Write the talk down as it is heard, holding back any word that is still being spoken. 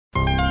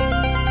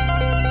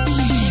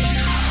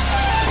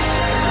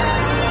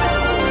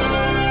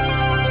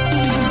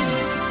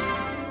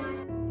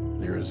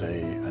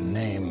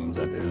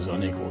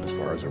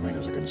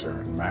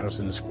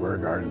Madison Square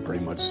Garden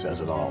pretty much says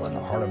it all, in the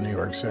heart of New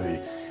York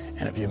City.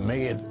 And if you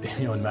make it,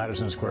 in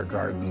Madison Square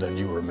Garden, then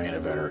you were a main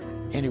eventer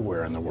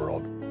anywhere in the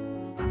world.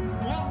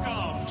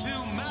 Welcome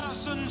to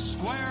Madison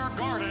Square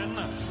Garden.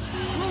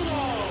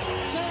 Bruno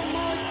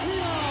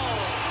Sammartino.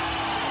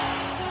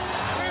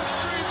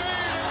 History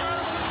made in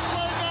Madison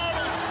Square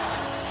Garden.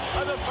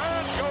 And the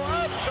fans go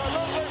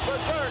absolutely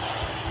berserk.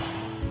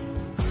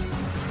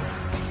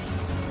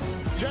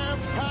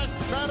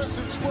 Jam-packed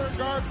Madison Square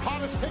Garden,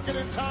 hottest ticket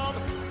in town.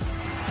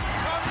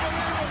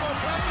 Unbelievable.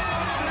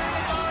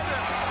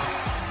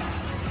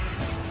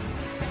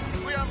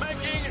 We are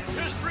making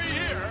history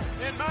here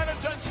in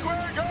Madison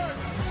Square Garden.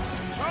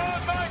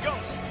 Shawn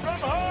Michaels from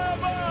high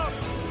above.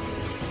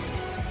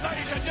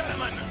 Ladies and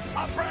gentlemen,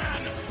 a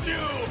brand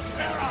new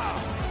era.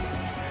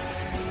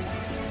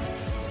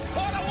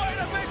 What a way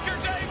to make your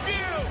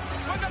debut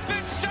with a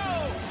big show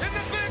in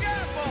the Big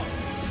Apple.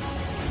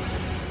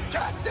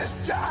 Cut this,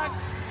 Jack.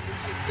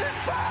 This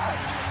back.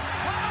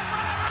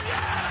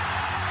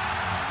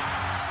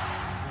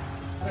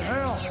 The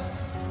hell,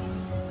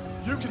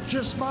 you can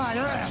kiss my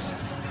ass.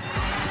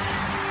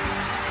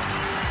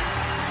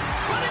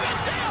 Putting it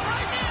down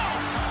right now.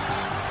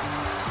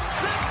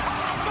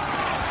 Chicago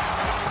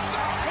from the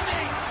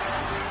balcony.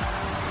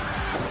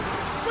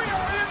 We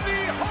are in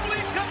the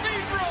holy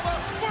cathedral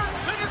of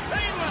sports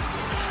entertainment.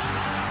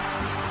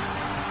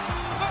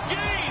 The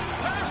game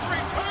has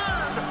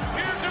returned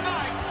here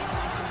tonight.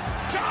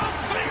 John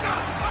Cena,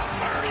 the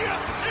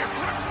 30th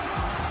entrant.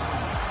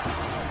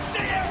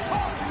 CM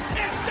Punk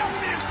is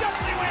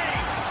WWE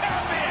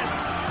champion.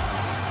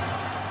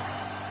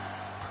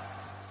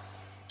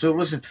 So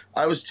listen,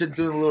 I was doing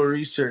a little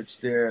research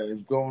there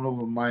and going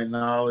over my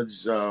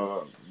knowledge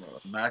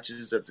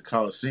matches at the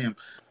Coliseum,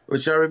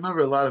 which I remember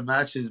a lot of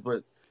matches,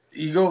 but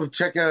you go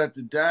check out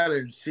the data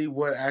and see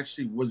what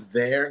actually was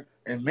there,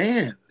 and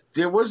man,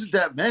 there wasn't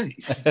that many.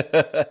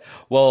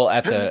 Well,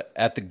 at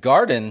the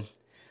Garden,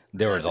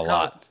 there was a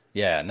lot.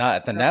 Yeah, not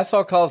at the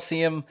Nassau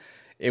Coliseum.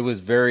 It was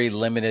very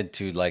limited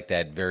to like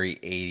that very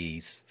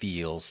 80s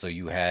feel. So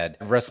you had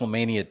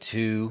WrestleMania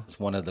 2 was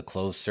one of the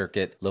closed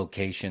circuit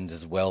locations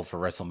as well for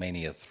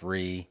WrestleMania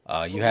 3.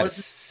 You had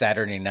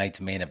Saturday night's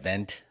main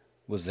event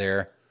was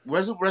there.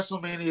 Wasn't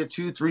WrestleMania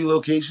 2 3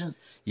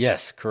 locations?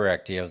 Yes,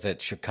 correct. Yeah, it was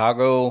at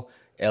Chicago,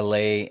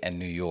 LA, and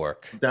New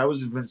York. That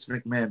was Vince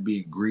McMahon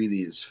being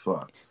greedy as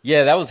fuck.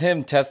 Yeah, that was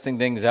him testing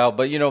things out.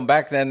 But,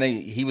 back then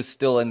he was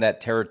still in that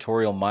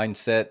territorial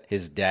mindset.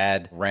 His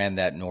dad ran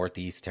that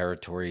Northeast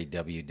Territory,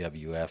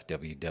 WWF,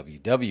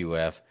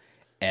 WWF,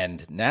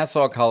 and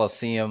Nassau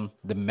Coliseum,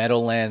 the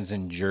Meadowlands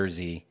in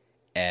Jersey,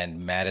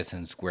 and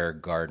Madison Square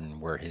Garden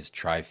were his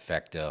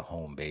trifecta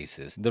home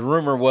bases. The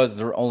rumor was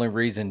the only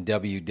reason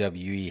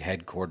WWE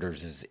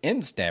headquarters is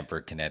in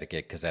Stamford,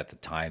 Connecticut, because at the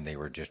time they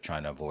were just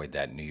trying to avoid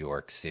that New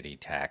York City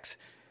tax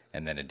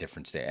and then a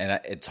different state.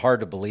 And it's hard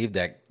to believe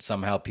that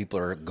somehow people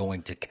are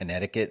going to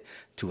Connecticut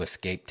to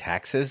escape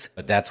taxes,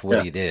 but that's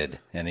what he did.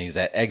 And he's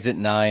at Exit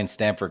 9,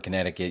 Stamford,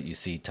 Connecticut. You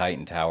see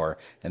Titan Tower,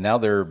 and now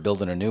they're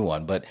building a new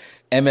one. But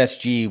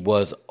MSG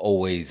was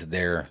always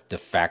their de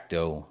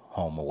facto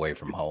home away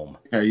from home.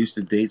 I used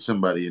to date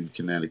somebody in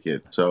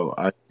Connecticut, so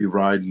I'd be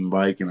riding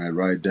bike and I'd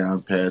ride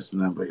down past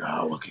and I'm like,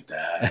 oh, look at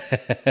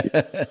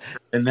that.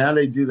 And now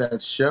they do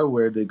that show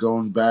where they're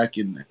going back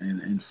and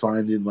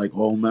finding like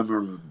old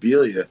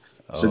memorabilia.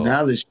 So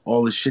now there's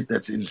all the shit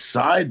that's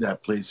inside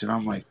that place, and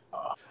I'm like,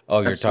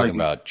 you're talking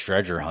about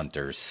treasure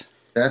hunters.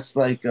 That's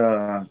like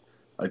a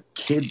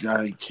kid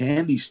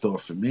candy store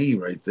for me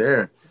right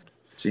there,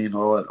 seeing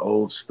all that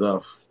old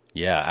stuff.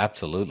 Yeah,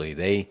 absolutely.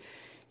 They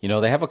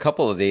have a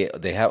couple of they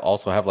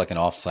also have like an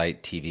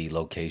off-site TV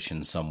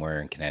location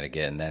somewhere in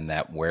Connecticut, and then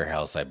that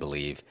warehouse, I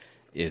believe,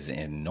 is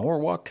in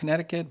Norwalk,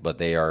 Connecticut. But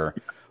they are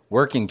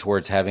working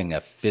towards having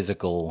a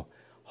physical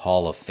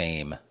Hall of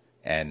Fame,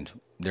 and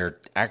they're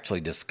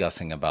actually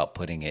discussing about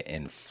putting it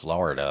in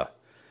Florida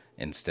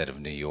instead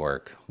of New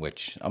York,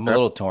 which I'm a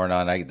little torn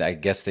on. I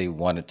guess they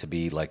want it to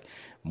be like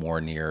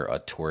more near a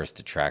tourist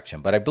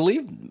attraction. But I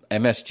believe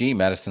MSG,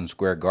 Madison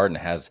Square Garden,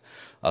 has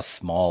a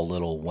small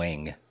little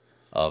wing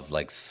of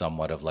like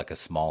somewhat of like a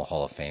small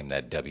Hall of Fame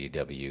that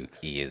WWE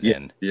is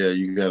in. Yeah,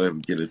 you got to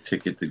get a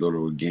ticket to go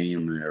to a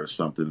game there or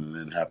something and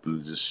then happen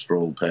to just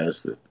stroll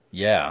past it.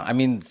 Yeah, I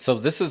mean, so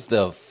this is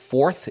the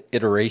fourth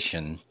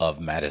iteration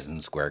of Madison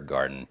Square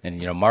Garden.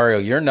 And, Mario,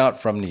 you're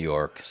not from New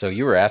York, so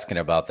you were asking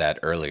about that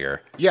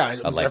earlier. Yeah,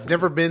 I've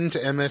never been to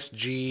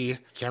MSG.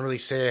 Can't really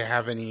say I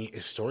have any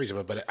stories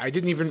about it, but I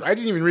didn't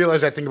even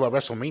realize that thing about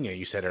WrestleMania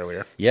you said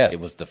earlier. Yeah, it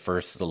was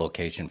the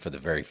location for the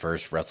very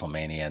first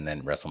WrestleMania, and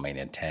then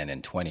WrestleMania 10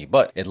 and 20.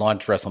 But it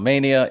launched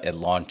WrestleMania, it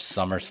launched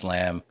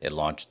SummerSlam, it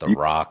launched The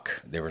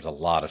Rock. There was a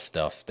lot of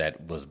stuff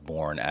that was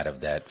born out of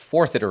that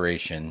fourth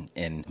iteration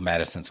in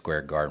Madison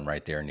Square Garden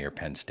right there near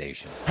Penn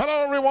Station.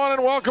 Hello, everyone. everyone,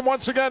 and welcome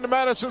once again to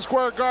Madison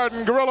Square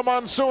Garden. Gorilla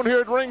Monsoon here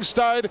at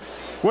ringside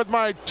with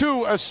my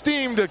two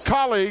esteemed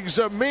colleagues,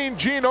 Mean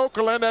Gene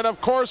Okerlund and,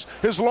 of course,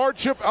 his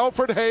lordship,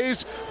 Alfred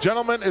Hayes.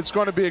 Gentlemen, it's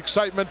going to be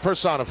excitement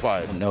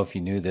personified. I don't know if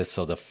you knew this,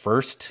 so the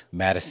first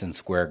Madison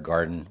Square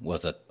Garden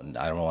was I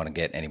don't want to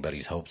get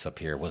anybody's hopes up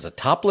here, was a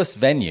topless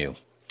venue.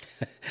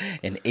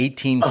 In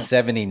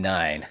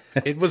 1879.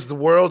 It was the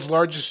world's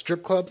largest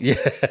strip club? Yeah.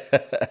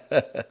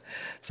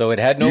 So it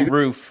had no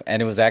roof,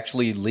 and it was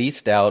actually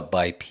leased out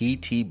by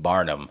P.T.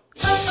 Barnum.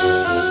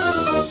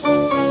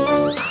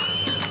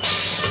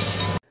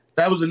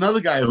 That was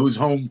another guy whose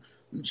home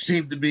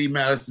seemed to be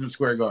Madison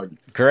Square Garden.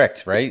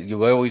 Correct, right?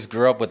 You always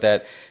grew up with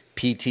that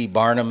P.T.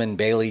 Barnum and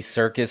Bailey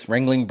Circus,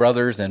 Ringling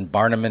Brothers and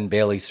Barnum and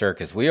Bailey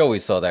Circus. We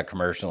always saw that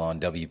commercial on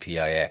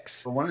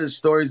WPIX. One of the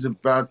stories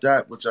about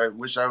that, which I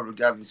wish I would have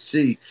gotten to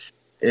see,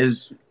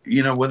 is,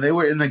 when they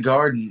were in the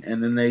Garden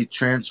and then they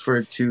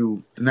transferred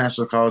to the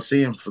National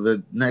Coliseum for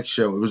the next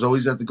show, it was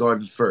always at the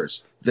Garden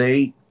first.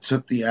 They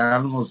took the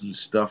animals and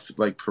stuff,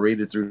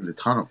 paraded through the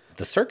tunnel.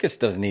 The circus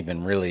doesn't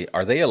even really,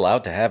 are they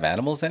allowed to have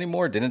animals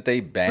anymore? Didn't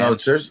they ban? No,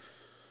 circus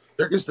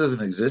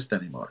doesn't exist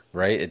anymore.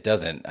 Right, it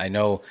doesn't. I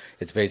know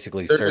it's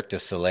basically Cirque du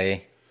Soleil.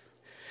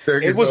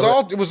 It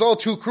was all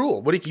too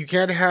cruel. But you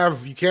can't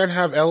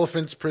have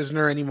elephants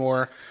prisoner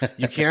anymore.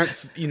 You can't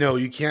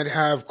you can't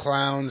have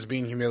clowns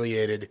being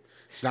humiliated.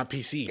 It's not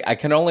PC. I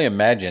can only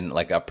imagine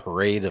a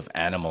parade of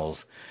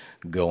animals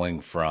going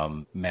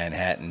from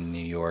Manhattan, New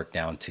York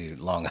down to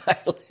Long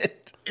Island.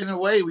 In a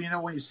way,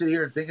 when you sit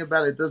here and think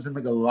about it, it doesn't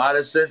make a lot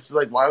of sense.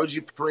 Why would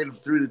you parade them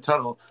through the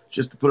tunnel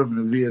just to put them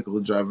in a vehicle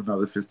and drive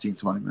another 15,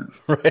 20 minutes?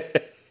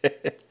 Right.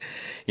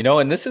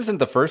 And this isn't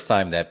the first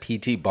time that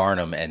P.T.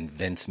 Barnum and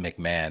Vince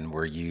McMahon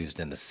were used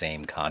in the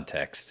same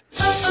context.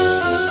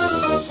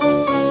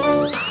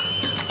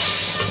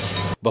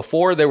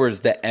 Before there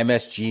was the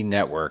MSG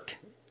network,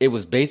 it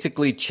was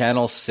basically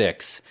Channel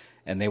 6,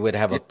 and they would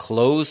have a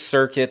closed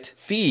circuit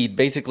feed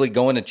basically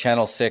going to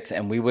Channel 6,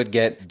 and we would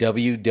get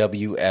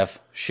WWF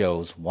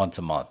shows once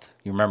a month.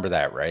 You remember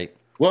that, right?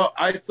 Well,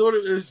 I thought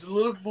it was a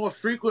little more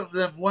frequent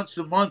than once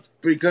a month,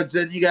 because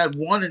then you got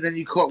one and then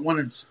you caught one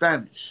in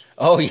Spanish.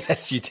 Oh,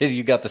 yes, you did.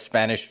 You got the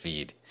Spanish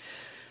feed.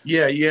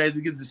 Yeah, you had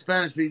to get the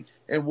Spanish feed.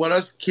 And what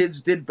us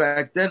kids did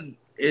back then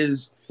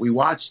is we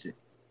watched it.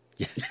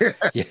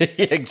 Yeah,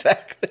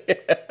 exactly.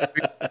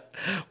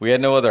 We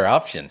had no other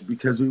option.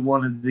 Because we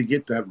wanted to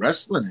get that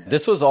wrestling in.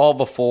 This was all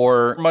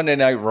before Monday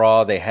Night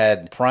Raw. They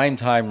had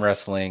primetime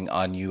wrestling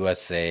on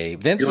USA.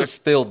 Vince was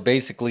still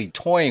basically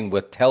toying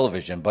with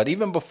television, but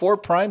even before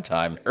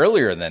primetime,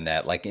 earlier than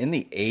that, in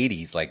the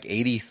 80s,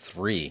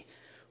 83,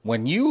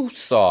 when you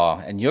saw,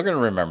 and you're going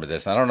to remember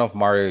this, I don't know if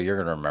Mario, you're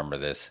going to remember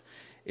this,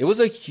 it was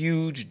a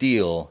huge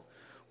deal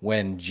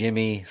when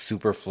Jimmy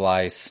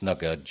Superfly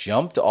Snuka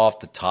jumped off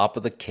the top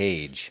of the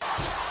cage.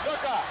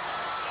 Snuka!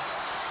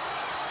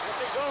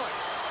 What's he going?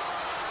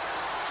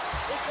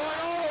 He's going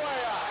all the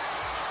way up.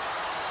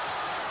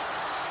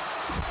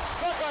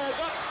 Snuka is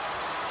up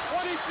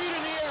 20 feet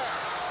in the air,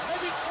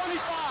 maybe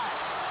 25.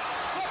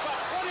 Snuka,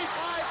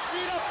 25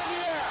 feet up in the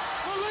air.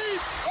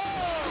 Release! Oh!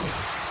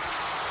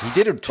 He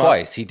did it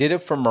twice. He did it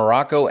for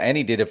Morocco and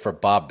he did it for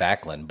Bob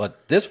Backlund.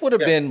 But this would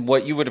have been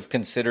what you would have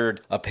considered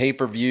a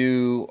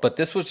pay-per-view. But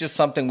this was just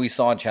something we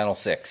saw on Channel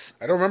 6.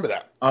 I don't remember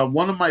that.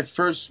 One of my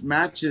first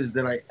matches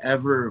that I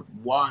ever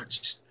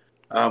watched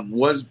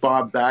was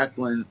Bob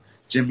Backlund,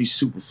 Jimmy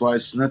Superfly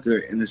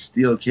Snuka in the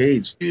steel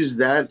cage. Use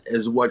that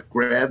as what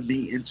grabbed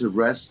me into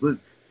wrestling.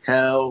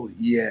 Hell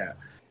yeah.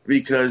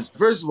 Because,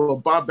 first of all,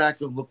 Bob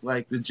Backlund looked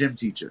like the gym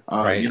teacher.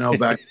 Right.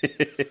 Back.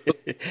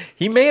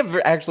 He may have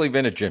actually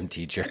been a gym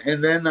teacher.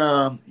 And then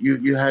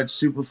you had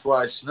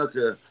Superfly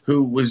Snuka,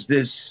 who was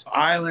this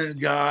island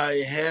guy,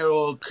 hair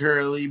all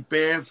curly,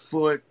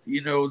 barefoot,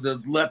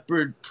 the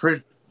leopard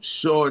print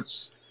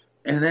shorts.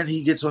 And then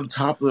he gets on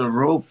top of the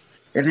rope,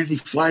 and then he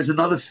flies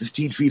another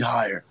 15 feet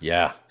higher.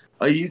 Yeah.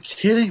 Are you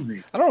kidding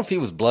me? I don't know if he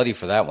was bloody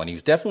for that one. He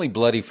was definitely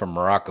bloody from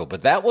Morocco.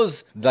 But that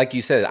was, like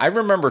you said, I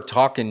remember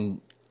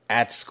talking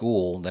at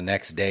school the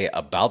next day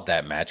about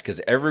that match because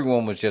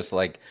everyone was just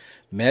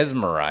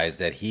mesmerized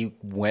that he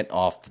went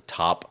off the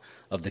top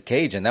of the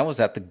cage, and that was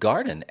at the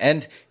Garden.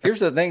 And here's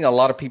the thing a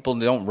lot of people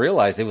don't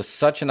realize, it was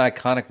such an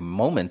iconic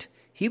moment.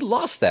 He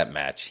lost that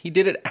match. He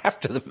did it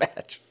after the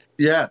match.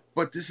 Yeah,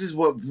 but this is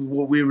what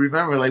we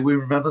remember. We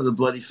remember the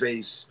bloody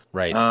face.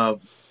 Right.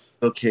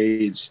 The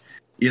cage.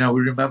 We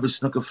remember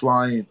Snuka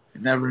flying. We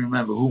never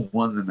remember who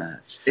won the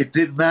match. It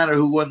didn't matter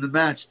who won the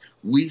match.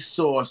 We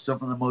saw some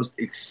of the most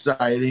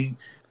exciting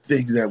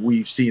things that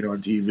we've seen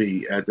on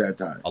TV at that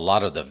time. A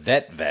lot of the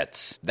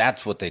vets,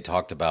 that's what they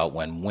talked about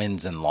when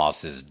wins and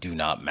losses do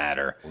not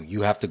matter.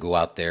 You have to go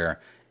out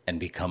there and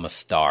become a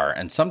star.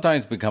 And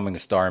sometimes becoming a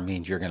star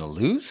means you're going to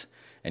lose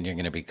and you're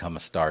going to become a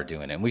star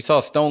doing it. And we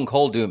saw Stone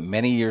Cold do it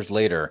many years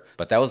later,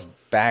 but that was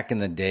back in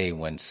the day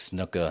when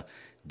Snuka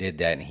did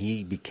that and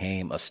he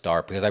became a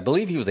star because I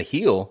believe he was a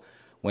heel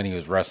when he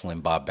was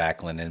wrestling Bob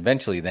Backlund. And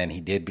eventually then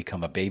he did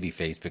become a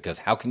babyface because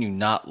how can you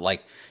not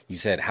like, you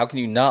said, how can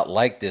you not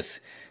like this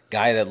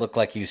guy that looked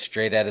like he was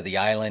straight out of the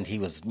island. He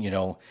was,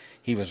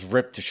 he was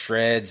ripped to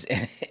shreds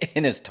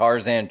in his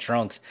Tarzan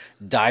trunks,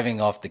 diving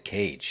off the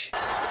cage.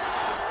 20,000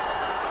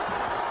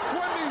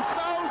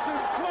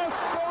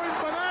 plus going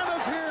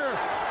bananas here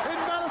in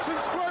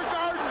Madison Square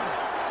Garden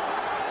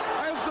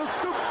as the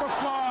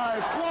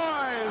Superfly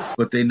flies.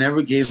 But they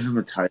never gave him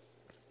a title.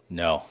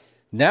 No.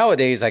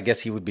 Nowadays, I guess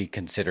he would be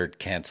considered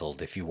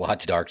canceled if you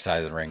watch Dark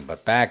Side of the Ring.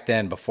 But back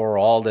then, before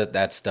all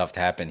that stuff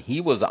happened,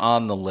 he was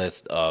on the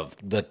list of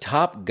the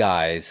top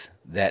guys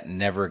that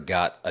never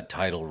got a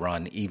title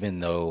run,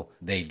 even though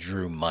they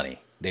drew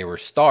money. They were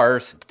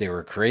stars, they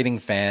were creating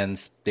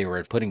fans, they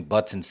were putting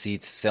butts in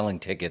seats, selling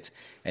tickets,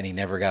 and he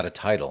never got a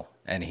title.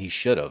 And he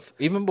should have.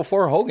 Even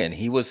before Hogan,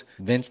 he was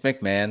Vince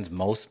McMahon's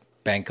most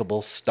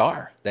bankable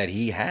star that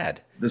he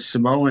had. The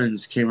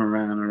Samoans came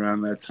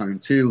around that time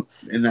too,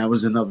 and that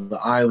was another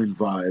island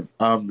vibe.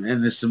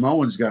 And the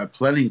Samoans got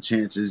plenty of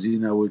chances,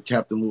 with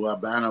Captain Lou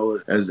Albano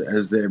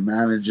as their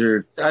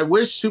manager. I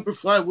wish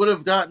Superfly would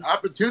have gotten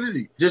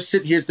opportunity. Just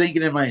sitting here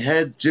thinking in my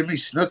head, Jimmy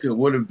Snuka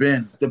would have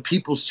been the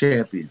people's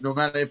champion. No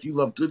matter if you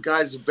love good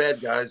guys or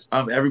bad guys,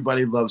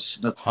 everybody loves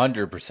Snuka.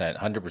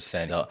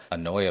 100%.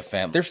 Anoa'i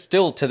family. There's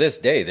still, to this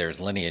day,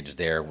 there's lineage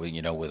there,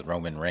 with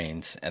Roman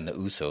Reigns and the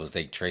Usos.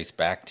 They trace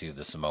back to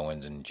the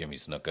Samoans and Jimmy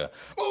Snuka.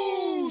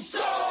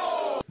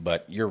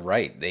 But you're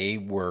right. They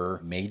were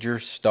major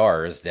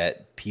stars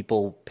that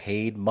people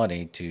paid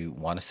money to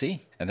want to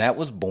see. And that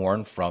was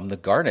born from the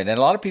Garden. And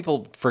a lot of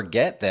people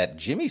forget that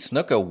Jimmy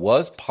Snuka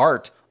was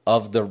part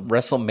of the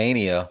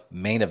WrestleMania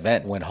main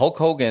event when Hulk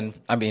Hogan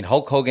and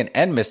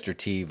Mr.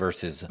 T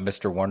versus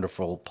Mr.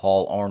 Wonderful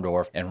Paul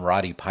Orndorff and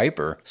Roddy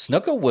Piper.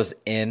 Snuka was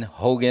in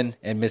Hogan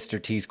and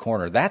Mr. T's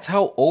corner. That's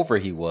how over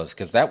he was,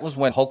 because that was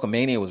when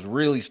Hulkamania was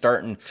really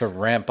starting to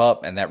ramp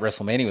up and that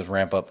WrestleMania was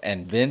ramp up,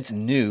 and Vince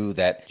knew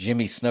that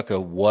Jimmy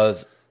Snuka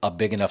was a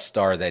big enough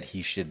star that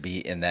he should be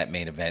in that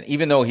main event,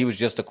 even though he was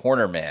just a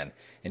corner man.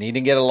 And he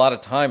didn't get a lot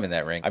of time in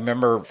that ring. I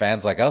remember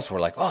fans like us were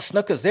like, oh,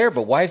 Snuka's there,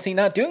 but why is he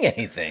not doing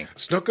anything?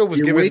 Snuka was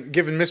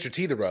giving Mr.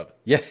 T the rub.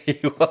 Yeah, he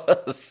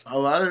was. A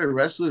lot of the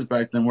wrestlers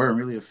back then weren't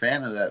really a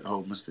fan of that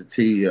whole Mr.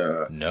 T.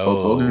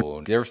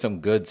 No, there was some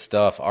good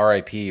stuff.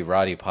 R.I.P.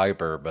 Roddy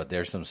Piper, but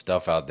there's some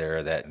stuff out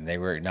there that they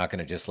were not going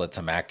to just let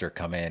some actor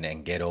come in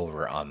and get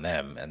over on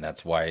them. And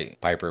that's why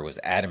Piper was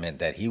adamant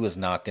that he was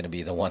not going to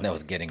be the one that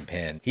was getting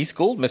pinned. He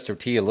schooled Mr.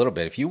 T a little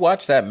bit. If you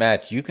watch that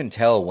match, you can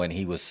tell when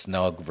he was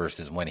snug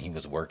versus when he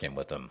was working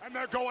with him. And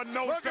they're going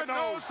nose to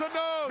nose.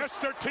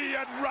 Mr. T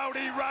and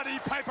Roddy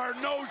Piper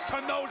nose to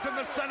nose in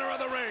the center of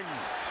the ring.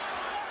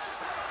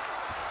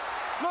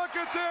 Look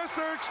at this,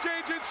 they're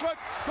exchanging sweat.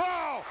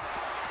 Oh!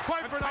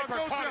 Piper now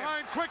goes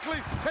behind quickly,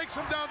 takes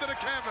him down to the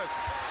canvas.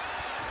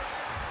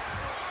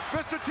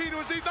 Mr. T to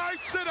his knee,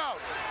 nice sit out.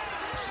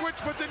 Switch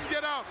but didn't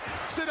get out.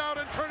 Sit out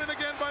and turn it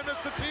again by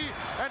Mr. T,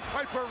 and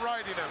Piper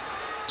riding him.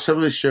 Some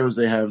of the shows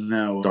they have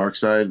now, Dark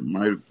Side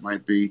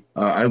might be.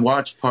 I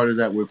watched part of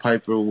that where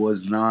Piper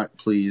was not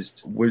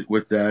pleased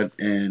with that,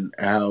 and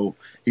how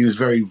he was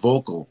very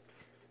vocal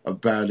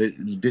about it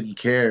and didn't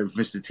care if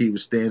Mr. T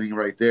was standing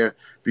right there,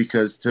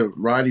 because to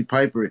Roddy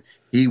Piper,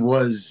 he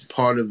was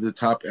part of the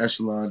top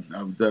echelon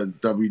of the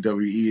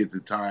WWE at the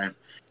time.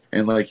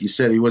 And like you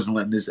said, he wasn't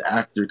letting this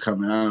actor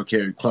come in. I don't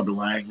care, Clubber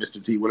Lang,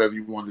 Mr. T, whatever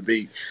you want to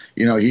be.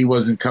 He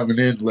wasn't coming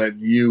in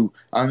letting you,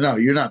 no,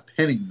 you're not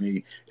pinning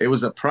me. It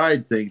was a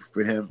pride thing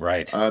for him.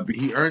 Right. But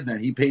he earned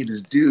that. He paid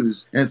his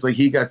dues. And it's like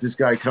he got this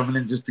guy coming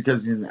in just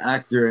because he's an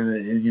actor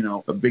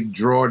and a big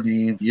draw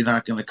name. You're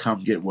not going to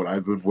come get what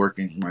I've been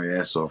working my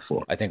ass off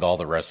for. I think all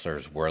the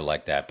wrestlers were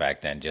like that back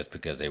then just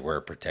because they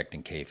were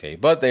protecting kayfabe.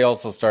 But they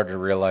also started to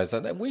realize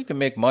that we can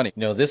make money.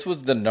 This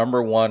was the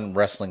number one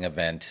wrestling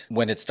event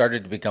when it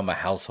started to become a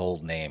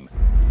household name.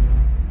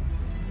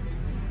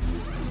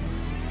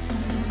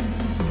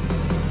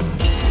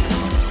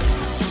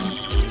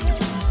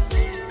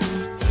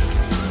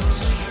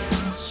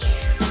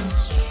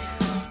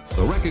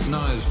 The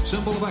recognized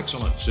symbol of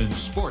excellence in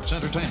sports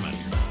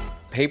entertainment.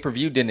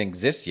 Pay-per-view didn't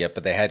exist yet,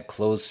 but they had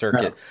closed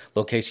circuit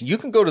location. You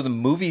can go to the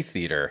movie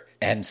theater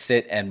and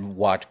sit and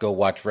go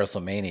watch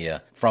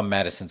WrestleMania from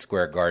Madison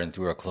Square Garden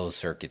through a closed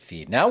circuit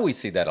feed. Now we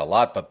see that a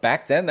lot, but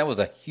back then that was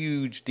a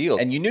huge deal.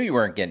 And you knew you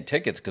weren't getting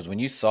tickets because when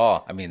you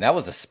saw, that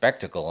was a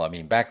spectacle.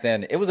 Back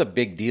then it was a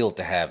big deal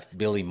to have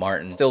Billy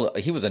Martin. Still,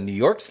 he was a New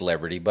York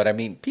celebrity, but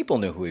people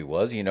knew who he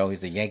was.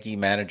 He's the Yankee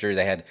manager.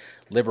 They had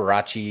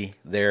Liberace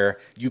there.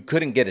 You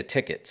couldn't get a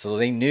ticket, so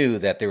they knew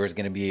that there was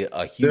going to be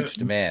a huge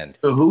demand.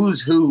 The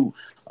who's who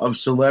of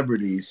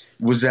celebrities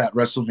was at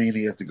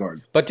WrestleMania at the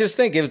Garden. But just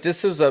think, if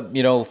this was a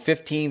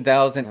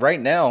 15,000 right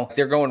now,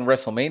 they're going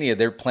WrestleMania.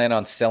 They're planning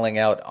on selling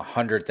out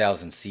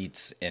 100,000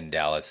 seats in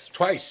Dallas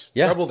twice,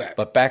 yeah, double that.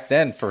 But back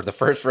then, for the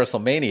first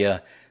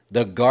WrestleMania,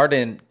 the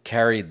Garden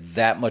carried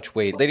that much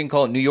weight. They didn't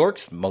call it New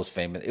York's most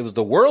famous; it was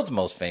the world's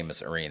most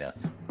famous arena.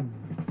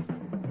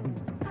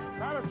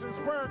 Madison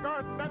Square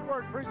Garden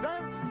Network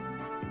presents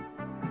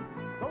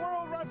the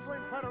World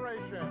Wrestling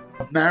Federation.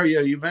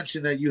 Mario, you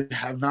mentioned that you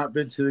have not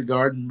been to the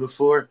Garden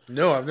before.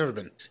 No, I've never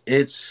been.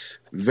 It's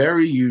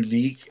very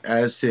unique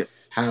as to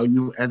how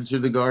you enter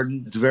the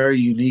Garden. It's very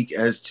unique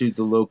as to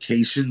the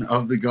location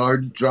of the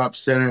Garden, drop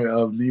center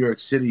of New York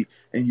City,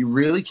 and you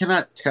really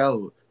cannot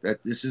tell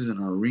that this is an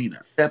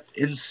arena. Step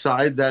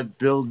inside that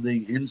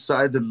building,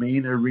 inside the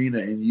main arena,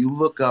 and you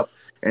look up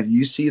and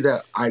you see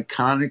that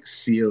iconic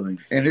ceiling.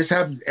 And this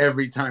happens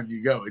every time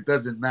you go. It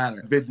doesn't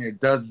matter. I've been there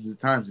dozens of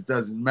times. It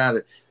doesn't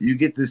matter. You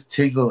get this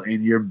tingle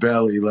in your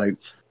belly like,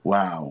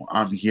 wow,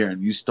 I'm here.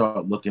 And you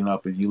start looking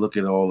up and you look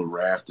at all the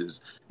rafters,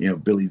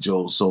 Billy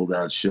Joel sold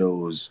out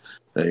shows,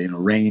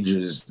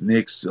 Rangers,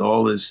 Knicks,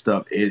 all this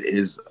stuff. It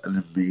is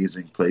an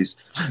amazing place.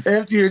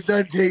 After you're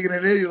done taking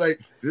it in, you're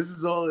like, this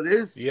is all it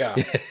is? Yeah.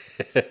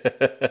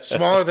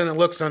 Smaller than it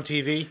looks on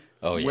TV.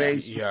 Oh, yeah.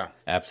 Yeah.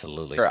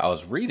 Absolutely. I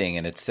was reading,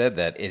 and it said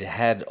that it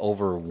had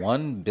over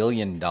 $1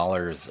 billion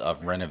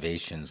of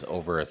renovations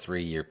over a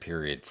 3-year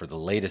period for the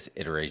latest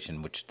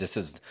iteration, which this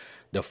is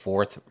the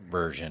 4th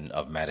version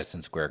of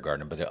Madison Square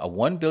Garden. But a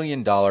 $1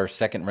 billion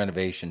second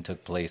renovation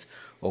took place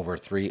over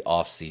 3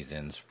 off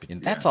seasons.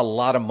 And that's a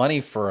lot of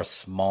money for a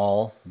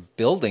small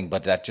building,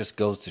 but that just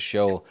goes to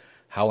show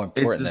how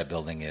important that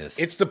building is.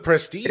 It's the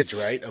prestige,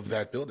 right, of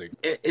that building.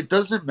 It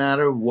doesn't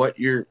matter what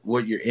you're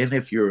in.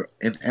 If you're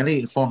in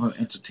any form of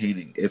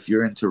entertaining, if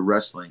you're into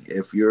wrestling,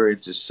 if you're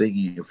into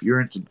singing, if you're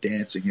into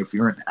dancing, if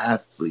you're an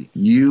athlete,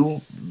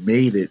 you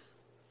made it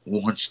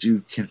once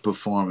you can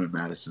perform in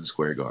Madison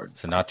Square Garden.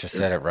 So not just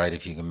said it right.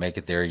 If you can make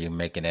it there, you can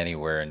make it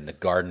anywhere. And the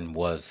Garden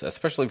was,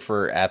 especially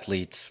for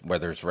athletes,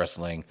 whether it's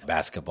wrestling,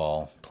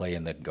 basketball, play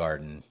in the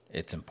Garden,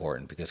 it's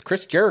important because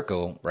Chris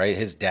Jericho, right,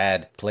 his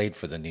dad played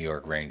for the New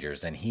York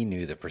Rangers and he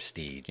knew the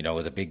prestige. It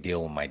was a big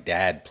deal when my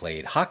dad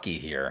played hockey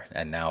here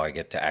and now I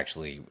get to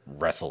actually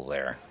wrestle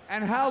there.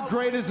 And how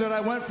great is it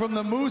I went from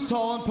the Moose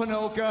Hall in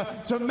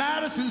Panoka to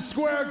Madison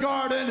Square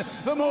Garden,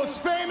 the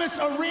most famous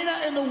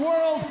arena in the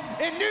world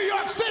in New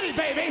York City,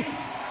 baby!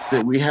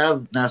 We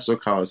have Nassau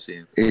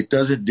Coliseum. It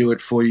doesn't do it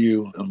for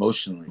you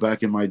emotionally.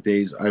 Back in my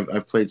days,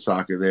 I've played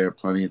soccer there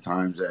plenty of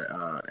times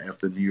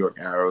after New York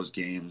Arrows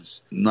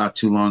games. Not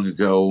too long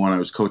ago, when I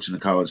was coaching the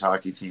college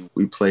hockey team,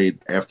 we played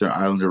after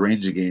Islander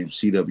Ranger games,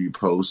 CW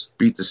Post,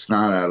 beat the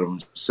snot out of them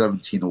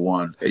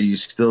 17-1. And you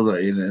still,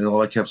 and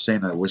all I kept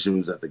saying, I wish it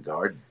was at the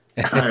Garden.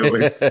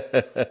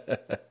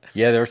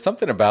 Yeah, there was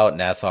something about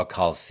Nassau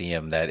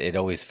Coliseum that it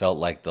always felt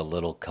like the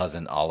little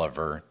cousin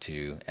Oliver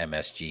to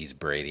MSG's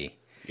Brady.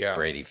 Yeah.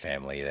 Brady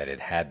family, that it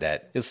had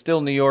that. It's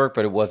still New York,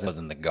 but it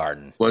wasn't the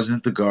Garden.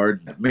 Wasn't the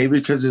Garden. Maybe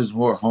because it was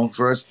more home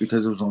for us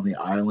because it was on the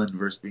island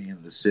versus being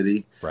in the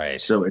city.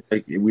 Right. So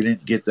we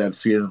didn't get that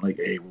feeling like,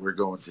 hey, we're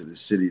going to the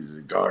city, to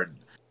the Garden.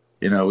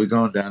 We're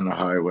going down the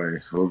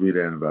highway. We'll be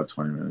there in about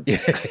 20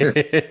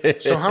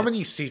 minutes. So how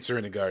many seats are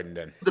in the Garden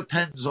then?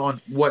 Depends on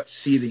what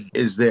seating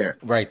is there.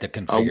 Right, the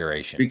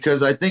configuration.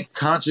 Because I think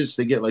concerts,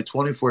 they get like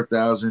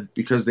 24,000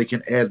 because they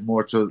can add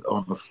more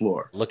on the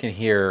floor. Looking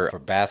here, for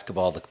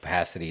basketball, the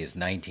capacity is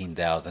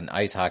 19,000.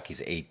 Ice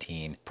hockey's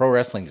 18. Pro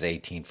wrestling's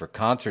 18. For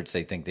concerts,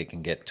 they think they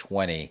can get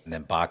 20. And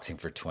then boxing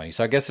for 20.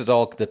 So I guess it's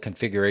all the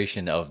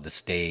configuration of the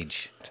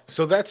stage.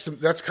 So that's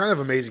kind of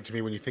amazing to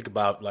me when you think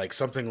about like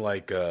something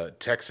like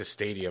Texas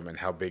Stadium and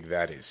how big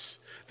that is.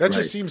 That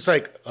just seems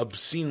like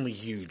obscenely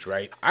huge,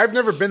 right? I've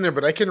never been there,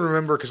 but I can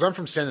remember because I'm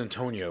from San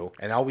Antonio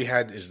and all we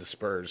had is the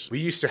Spurs. We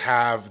used to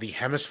have the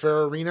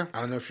Hemisphere Arena. I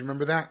don't know if you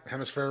remember that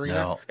Hemisphere Arena.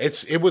 No.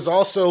 It was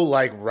also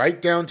like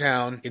right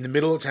downtown in the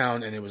middle of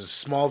town, and it was a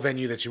small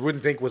venue that you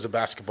wouldn't think was a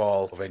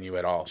basketball venue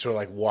at all. Sort of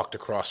like walked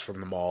across from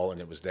the mall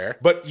and it was there.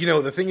 But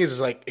the thing is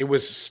like it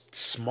was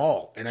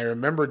small, and I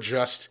remember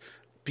just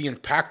being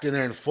packed in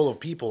there and full of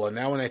people. And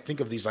now when I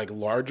think of these like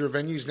larger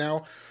venues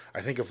now,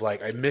 I think of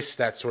like, I miss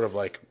that sort of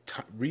like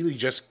really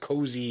just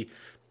cozy,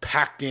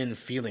 packed in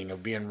feeling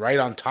of being right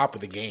on top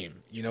of the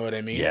game. You know what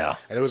I mean? Yeah.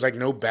 And there was like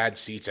no bad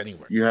seats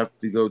anywhere. You have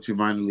to go to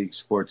minor league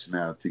sports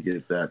now to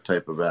get that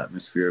type of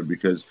atmosphere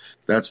because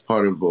that's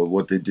part of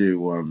what they do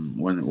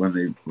when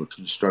they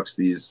construct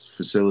these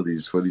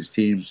facilities for these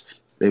teams.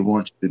 They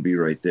want you to be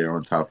right there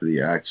on top of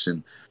the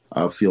action,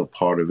 feel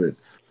part of it.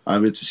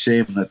 It's a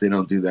shame that they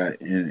don't do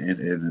that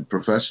in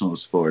professional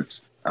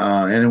sports.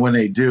 And when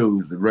they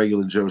do, the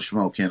regular Joe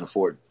Schmo can't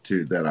afford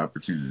that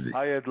opportunity.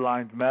 I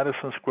headlined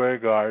Madison Square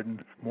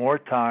Garden more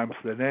times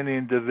than any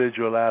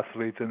individual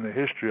athlete in the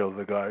history of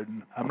the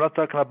Garden. I'm not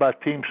talking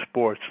about team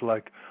sports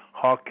like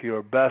hockey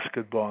or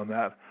basketball and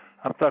that.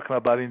 I'm talking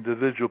about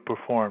individual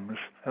performers.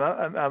 And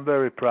I'm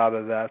very proud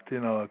of that,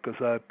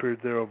 because I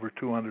appeared there over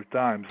 200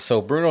 times. So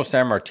Bruno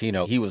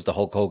Sammartino, he was the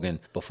Hulk Hogan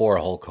before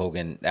Hulk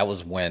Hogan. That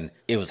was when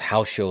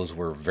house shows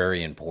were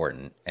very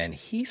important. And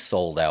he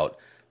sold out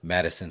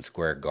Madison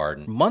Square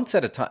Garden months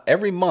at a time.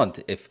 Every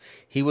month, if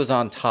he was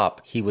on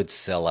top, he would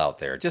sell out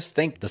there. Just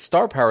think the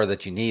star power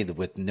that you need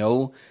with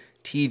no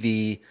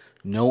TV,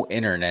 no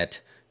internet,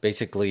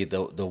 basically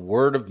the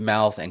word of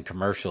mouth and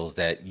commercials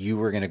that you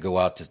were going to go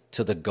out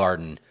to the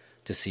Garden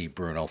to see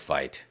Bruno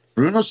fight.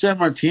 Bruno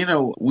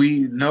Sammartino, we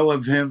know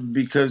of him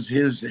because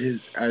his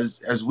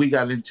as we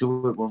got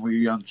into it when we were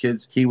young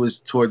kids, he was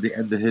toward the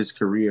end of his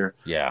career.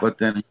 Yeah. But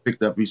then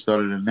he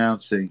started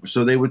announcing.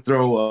 So they would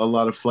throw a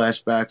lot of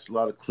flashbacks, a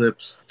lot of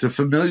clips to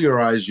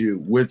familiarize you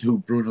with who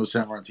Bruno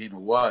Sammartino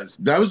was.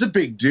 That was a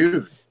big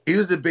dude. He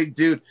was a big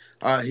dude.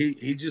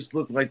 He just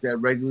looked like that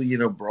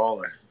regular,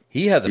 brawler.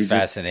 He has a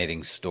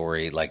fascinating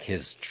story, like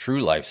his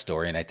true life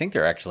story, and I think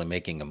they're actually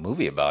making a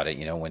movie about it,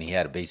 when he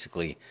had to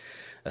basically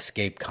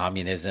escape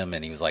communism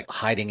and he was like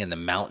hiding in the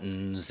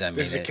mountains.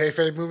 This is a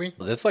kayfabe movie?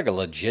 It's like a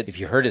legit, if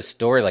you heard his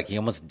story, like he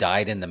almost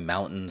died in the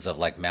mountains of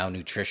like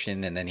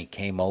malnutrition, and then he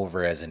came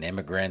over as an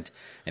immigrant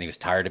and he was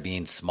tired of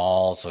being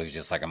small, so he's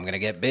just like, I'm going to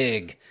get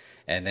big.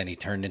 And then he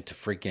turned into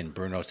freaking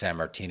Bruno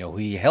Sammartino, who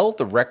he held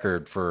the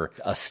record for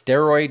a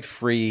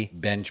steroid-free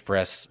bench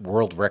press.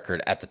 World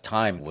record at the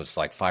time was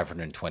like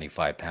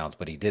 525 pounds,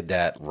 but he did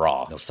that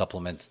raw. No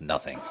supplements,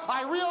 nothing.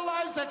 I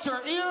realize that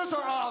your ears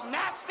are all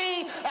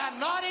nasty and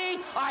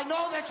naughty. I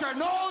know that your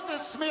nose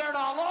is smeared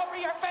all over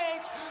your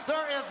face.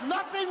 There is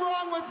nothing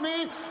wrong with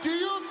me. Do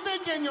you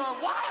think in your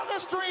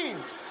wildest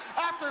dreams,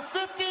 after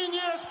 15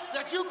 years,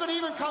 that you could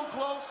even come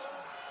close?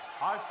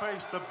 I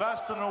faced the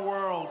best in the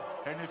world,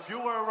 and if you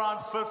were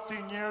around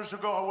 15 years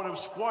ago, I would have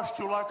squashed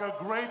you like a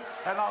grape,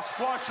 and I'll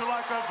squash you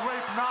like a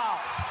grape now.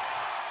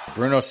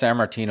 Bruno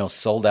Sammartino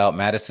sold out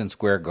Madison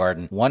Square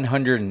Garden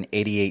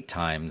 188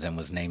 times and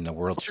was named the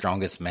world's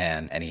strongest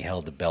man, and he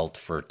held the belt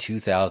for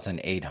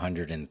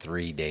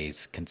 2,803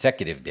 days,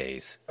 consecutive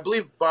days. I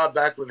believe Bob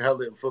Backlund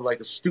held it for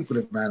like a stupid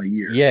amount of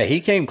years. Yeah,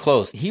 he came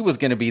close. He was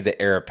going to be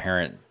the heir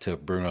apparent to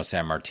Bruno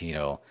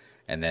Sammartino.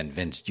 And then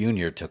Vince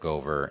Jr. took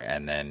over,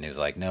 and then he was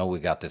like, no, we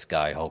got this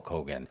guy, Hulk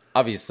Hogan.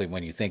 Obviously,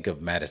 when you think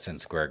of Madison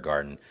Square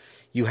Garden,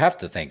 you have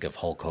to think of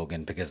Hulk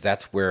Hogan because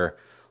that's where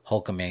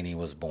Hulkamania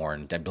was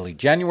born. I believe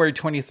January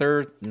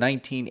 23rd,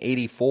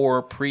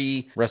 1984,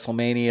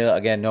 pre-WrestleMania.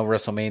 Again, no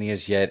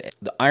WrestleManias yet.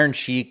 The Iron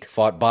Sheik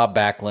fought Bob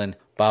Backlund.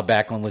 Bob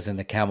Backlund was in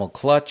the camel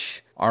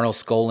clutch. Arnold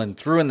Skolin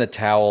threw in the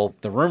towel.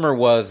 The rumor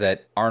was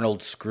that Arnold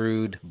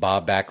screwed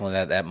Bob Backlund.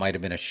 That might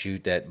have been a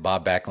shoot, that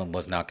Bob Backlund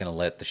was not going to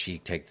let the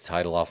Sheik take the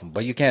title off him.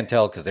 But you can't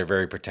tell because they're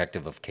very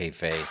protective of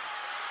kayfabe.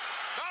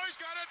 Now he's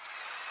got it.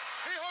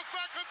 He hooked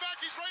Backlund back.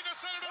 He's right in the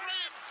center of the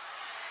ring.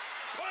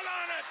 Pull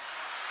on it.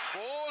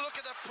 Oh, look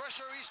at the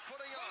pressure he's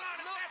putting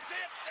on. Look. That's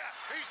it.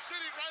 He's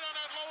sitting right on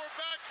that lower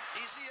back.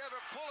 Is he ever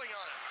pulling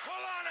on it?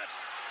 Pull on it.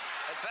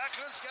 And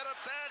Backlund's got a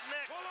bad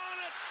neck. Pull on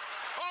it.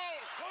 Oh,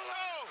 pull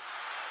on.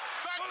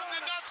 Backlund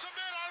did not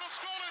submit. Arnold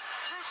Skolin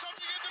threw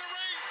something into the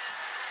ring.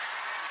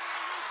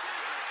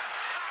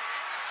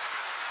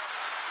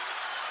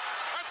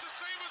 That's the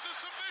same as a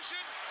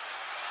submission.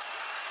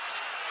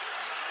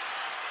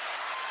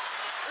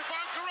 If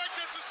I'm correct,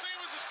 that's the same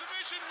as a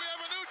submission. We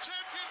have a new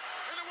champion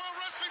in the World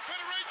Wrestling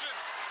Federation.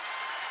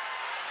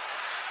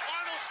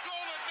 Arnold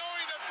Skolin,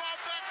 knowing that Bob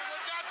Backlund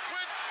would not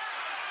quit,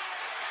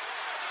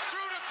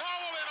 threw the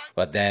towel in.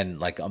 But then,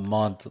 like a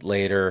month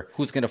later,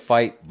 who's going to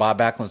fight? Bob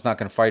Backlund's not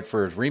going to fight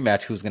for his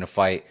rematch. Who's going to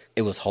fight?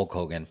 It was Hulk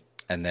Hogan.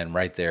 And then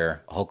right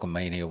there,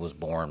 Hulkamania was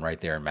born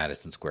right there in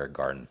Madison Square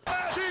Garden.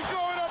 She's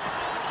going up.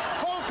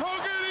 Hulk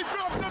Hogan, he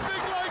drops a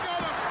big leg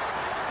on him.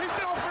 He's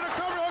down for the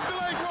cover. Hook the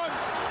leg.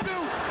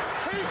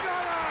 1, 2. He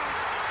got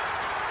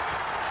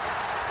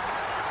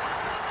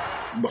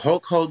up.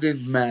 Hulk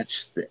Hogan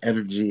matched the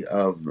energy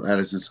of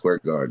Madison Square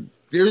Garden.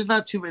 There's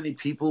not too many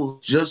people,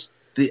 just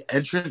the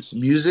entrance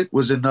music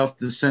was enough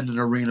to send an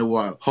arena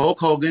wild. Hulk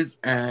Hogan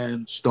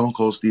and Stone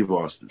Cold Steve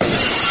Austin.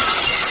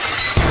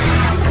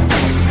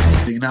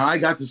 Now, I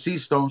got to see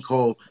Stone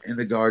Cold in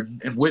the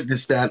Garden and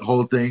witness that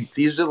whole thing.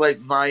 These are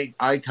like my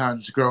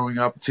icons growing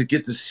up, to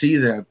get to see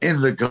them in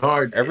the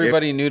Garden.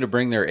 Everybody knew to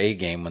bring their A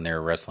game when they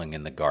were wrestling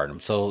in the Garden.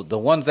 So the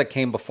ones that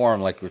came before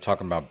him, like we were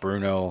talking about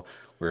Bruno,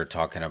 we were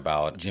talking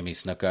about Jimmy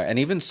Snuka, and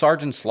even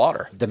Sergeant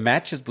Slaughter. The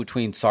matches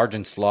between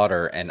Sergeant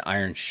Slaughter and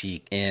Iron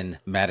Sheik in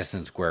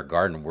Madison Square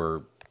Garden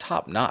were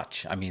top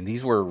notch. I mean,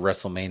 these were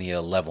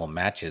WrestleMania level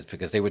matches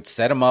because they would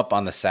set them up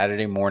on the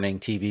Saturday morning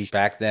TV.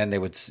 Back then, they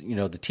would,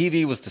 the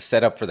TV was to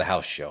set up for the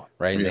house show,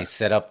 right? Yeah. They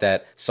set up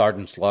that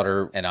Sergeant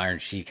Slaughter and Iron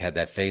Sheik had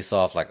that face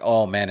off, like,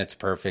 oh man, it's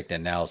perfect.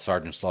 And now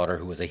Sergeant Slaughter,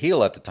 who was a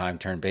heel at the time,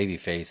 turned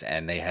babyface,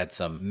 and they had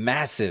some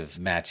massive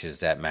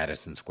matches at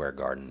Madison Square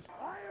Garden.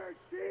 Iron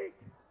Sheik,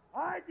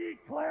 I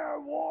declare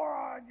war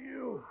on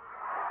you.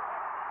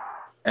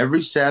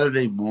 Every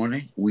Saturday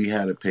morning, we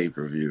had a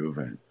pay-per-view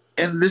event.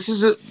 And this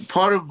is a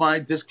part of my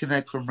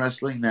disconnect from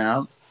wrestling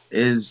now,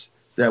 is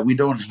that we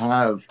don't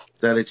have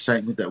that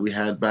excitement that we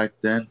had back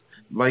then.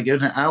 Like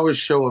in an hour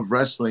show of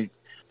wrestling,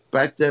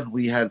 back then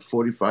we had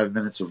 45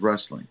 minutes of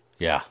wrestling.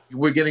 Yeah.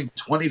 We're getting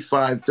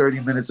 25, 30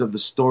 minutes of the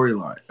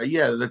storyline.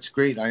 Yeah, that's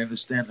great. I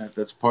understand that.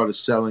 That's part of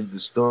selling the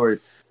story.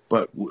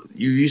 But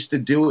you used to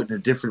do it in a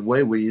different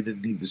way where you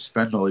didn't need to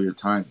spend all your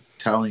time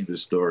telling the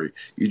story.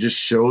 You just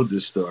showed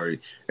the story.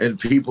 And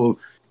people,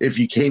 if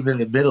you came in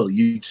the middle,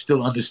 you'd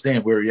still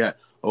understand where you're at.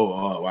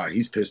 Oh, wow,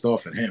 he's pissed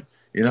off at him.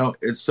 You know,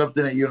 it's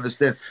something that you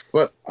understand.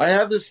 But I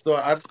have this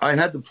thought. I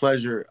had the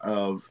pleasure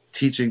of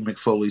teaching Mick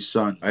Foley's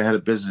son. I had a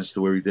business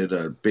where we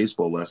did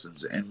baseball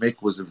lessons, and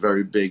Mick was a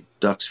very big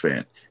Ducks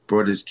fan.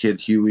 Brought his kid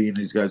Huey and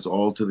these guys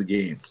all to the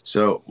games.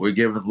 So we're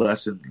giving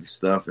lessons and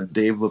stuff. And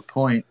Dave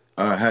LaPointe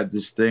had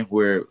this thing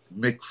where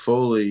Mick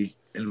Foley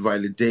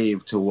invited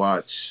Dave to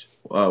watch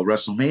a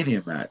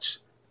WrestleMania match.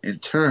 In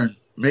turn,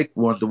 Mick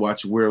wanted to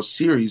watch a World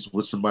Series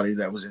with somebody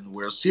that was in the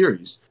World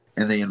Series.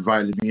 And they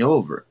invited me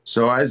over.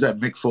 So I was at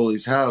Mick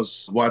Foley's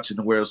house watching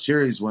the World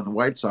Series when the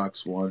White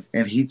Sox won.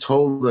 And he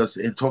told us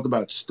and talked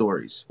about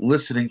stories,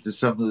 listening to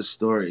some of the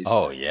stories.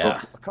 Oh, yeah.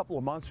 A couple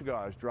of months ago,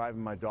 I was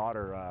driving my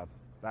daughter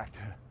back to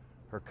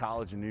her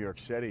college in New York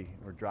City.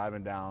 We're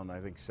driving down, I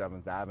think,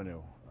 7th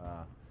Avenue.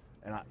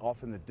 And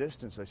off in the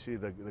distance, I see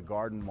the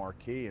Garden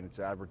marquee, and it's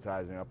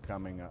advertising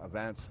upcoming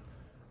events.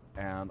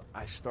 And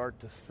I start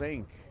to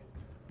think,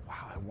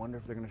 wow, I wonder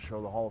if they're going to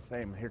show the Hall of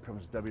Fame. And here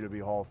comes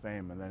WWE Hall of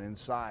Fame. And then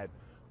inside,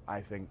 I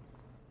think,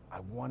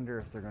 I wonder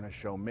if they're going to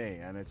show me.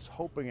 And it's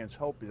hope against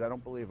hope, because I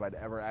don't believe I'd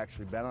ever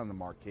actually been on the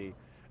marquee.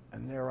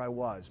 And there I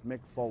was, Mick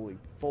Foley,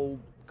 full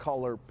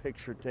color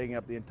picture taking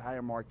up the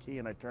entire marquee.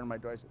 And I turned to my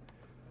daughter, I said,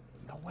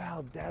 no,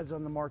 wow, Dad's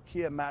on the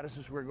marquee at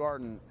Madison Square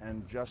Garden.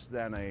 And just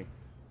then a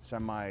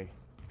semi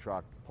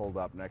truck pulled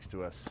up next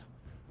to us,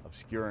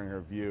 obscuring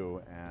her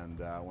view. And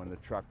when the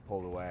truck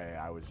pulled away,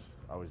 I was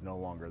no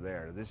longer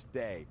there. To this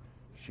day,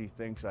 she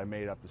thinks I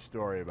made up the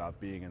story about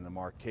being in the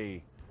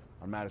marquee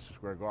on Madison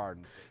Square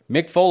Garden.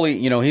 Mick Foley,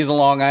 you know, he's a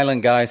Long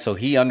Island guy, so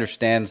he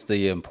understands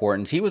the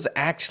importance. He was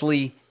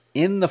actually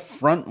in the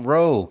front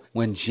row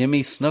when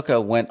Jimmy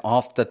Snuka went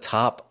off the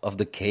top of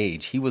the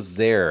cage. He was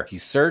there. If you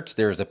search,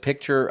 there's a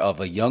picture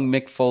of a young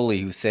Mick Foley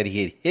who said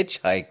he had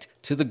hitchhiked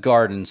to the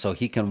Garden so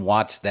he can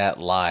watch that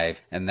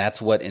live. And that's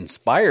what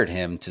inspired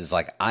him to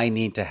like, I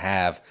need to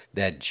have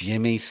that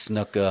Jimmy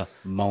Snuka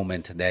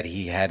moment that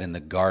he had in the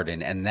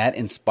Garden. And that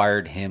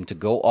inspired him to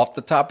go off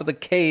the top of the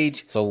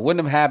cage. So it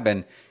wouldn't have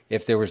happened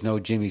if there was no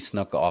Jimmy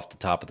Snuka off the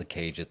top of the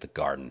cage at the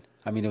Garden.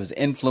 I mean, it was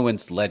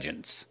influenced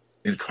legends.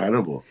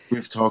 Incredible.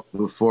 We've talked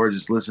before,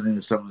 just listening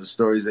to some of the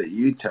stories that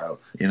you tell.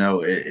 You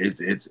know,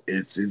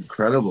 it's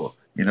incredible.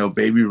 You know,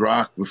 Baby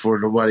Rock, before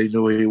nobody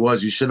knew who he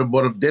was, you should have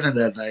bought him dinner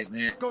that night,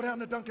 man. Go down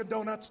to Dunkin'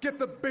 Donuts, get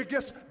the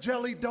biggest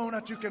jelly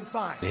donut you can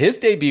find. His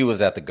debut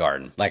was at the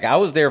Garden. Like, I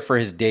was there for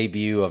his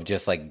debut of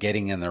just like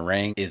getting in the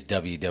ring. Is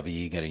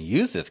WWE going to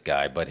use this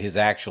guy? But his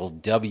actual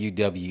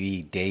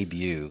WWE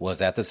debut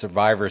was at the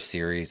Survivor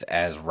Series,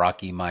 as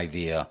Rocky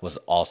Maivia was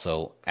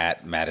also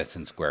at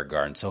Madison Square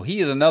Garden. So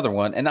he is another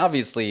one. And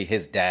obviously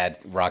his dad,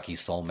 Rocky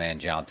Soulman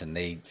Johnson,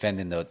 they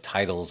defended the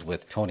titles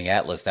with Tony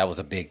Atlas. That was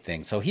a big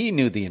thing. So he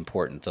knew the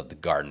importance of the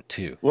Garden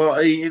too. Well,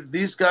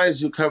 these guys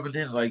who coming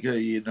in like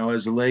you know,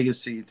 as a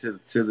legacy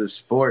to the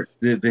sport,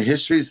 the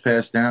history's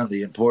passed down,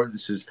 the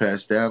importance is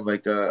passed down.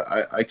 Like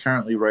I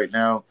currently right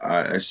now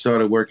I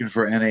started working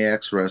for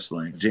NAX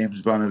Wrestling.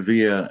 James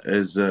Bonavia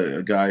is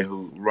a guy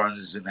who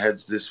runs and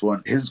heads this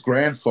one. His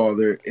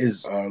grandfather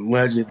is a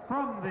legend.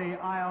 From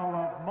the Isle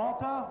of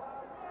Malta,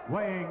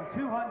 weighing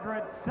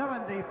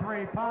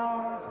 273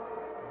 pounds,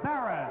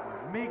 Baron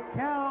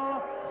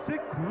Mikel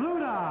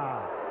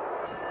Cicluna.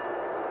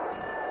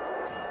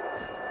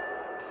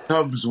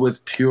 Comes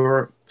with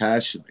pure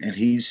passion, and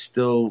he's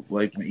still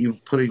like, even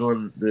putting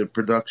on the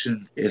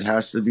production, it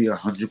has to be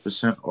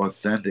 100%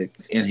 authentic.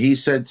 And he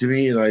said to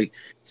me, like,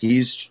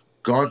 he's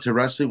gone to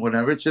wrestling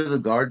whenever it's in the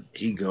Garden,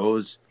 he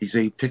goes. He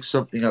said he picks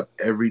something up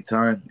every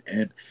time,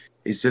 and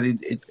he said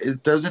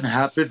it doesn't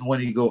happen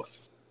when you go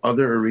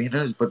other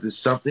arenas, but there's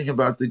something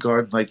about the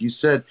Garden, like you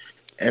said,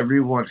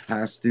 everyone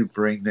has to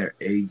bring their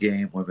A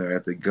game when they're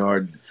at the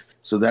Garden.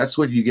 So that's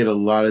when you get a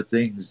lot of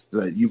things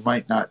that you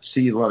might not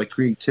see, a lot of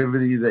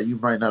creativity that you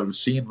might not have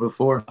seen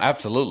before.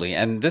 Absolutely.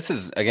 And this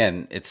is,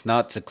 again, it's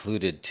not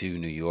secluded to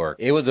New York.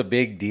 It was a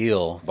big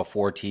deal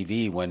before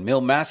TV when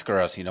Mil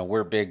Mascaras, you know,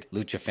 we're big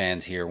Lucha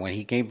fans here. When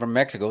he came from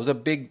Mexico, it was a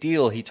big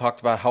deal. He talked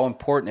about how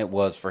important it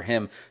was for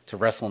him to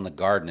wrestle in the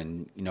Garden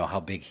and, you know, how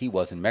big he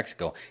was in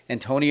Mexico.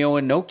 Antonio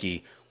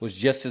Inoki was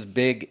just as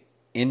big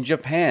in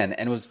Japan,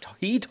 and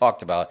he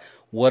talked about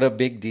what a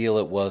big deal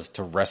it was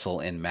to wrestle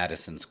in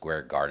Madison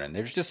Square Garden.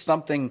 There's just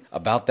something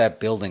about that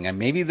building, and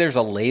maybe there's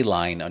a ley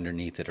line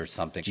underneath it or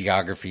something,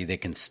 geography they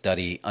can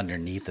study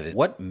underneath of it.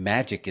 What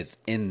magic is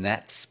in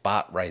that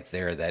spot right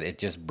there that it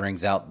just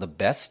brings out the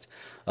best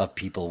of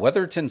people,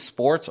 whether it's in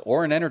sports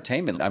or in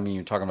entertainment. I mean,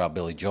 you're talking about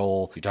Billy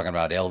Joel, you're talking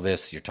about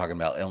Elvis, you're talking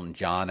about Elton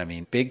John. I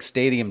mean, big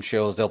stadium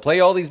shows. They'll play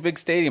all these big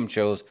stadium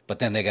shows, but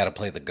then they got to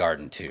play the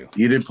Garden too.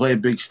 You didn't play a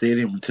big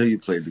stadium until you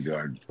played the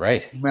Garden.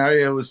 Right.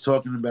 Mario was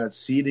talking about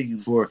seating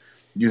for.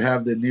 You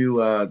have the new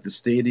the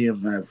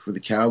stadium for the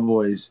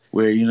Cowboys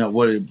where, you know,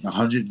 what,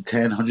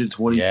 110,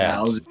 120,000?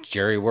 Yeah,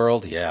 Jerry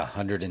World,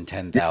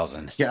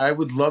 110,000. Yeah, I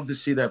would love to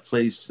see that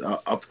place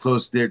up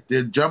close. Their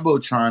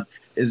Jumbotron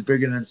is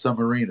bigger than some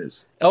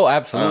arenas. Oh,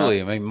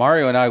 absolutely. I mean,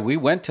 Mario and I, we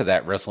went to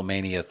that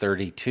WrestleMania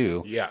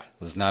 32. Yeah. It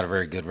was not a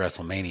very good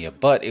WrestleMania,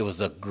 but it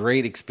was a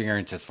great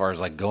experience as far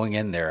as like going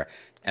in there.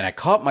 And I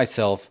caught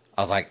myself,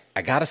 I was like,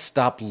 I got to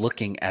stop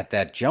looking at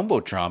that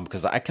Jumbotron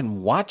because I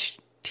can watch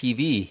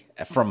TV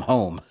from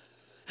home.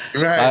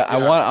 Right,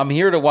 I'm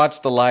here to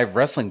watch the live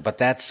wrestling, but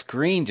that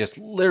screen just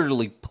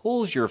literally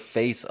pulls your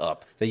face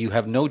up that you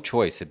have no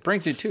choice. It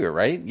brings you to it,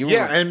 right?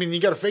 I mean, you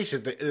got to face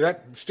it.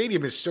 That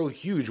stadium is so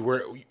huge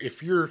where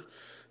if you're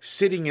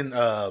sitting in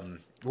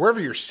wherever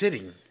you're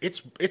sitting,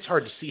 it's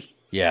hard to see.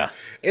 Yeah.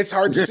 It's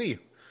hard to see.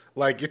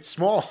 Like, it's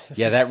small.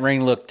 Yeah, that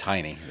ring looked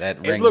tiny.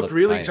 It looked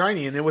really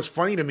tiny. And it was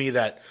funny to me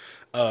that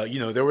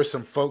there were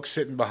some folks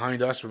sitting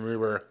behind us when we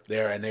were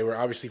there, and they were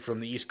obviously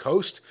from the East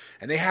Coast,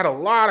 and they had a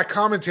lot of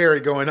commentary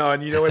going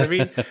on, you know what I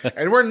mean?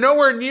 And we're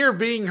nowhere near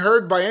being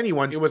heard by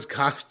anyone. It was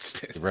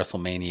constant.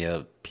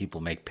 WrestleMania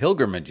people make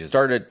pilgrimages.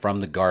 Started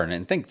from the Garden,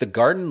 and think the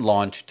Garden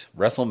launched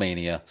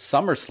WrestleMania,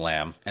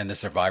 SummerSlam, and the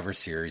Survivor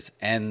Series,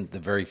 and the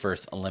very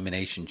first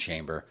Elimination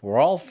Chamber were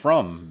all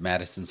from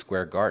Madison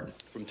Square Garden.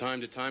 From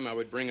time to time, I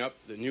would bring up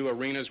the new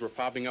arenas were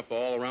popping up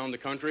all around the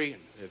country,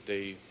 that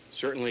they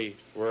certainly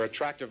were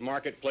attractive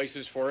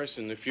marketplaces for us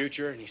in the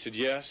future. And he said,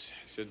 yes.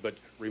 He said, but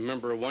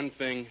remember one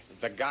thing,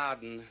 the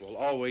Garden will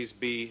always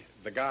be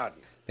the Garden.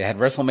 They had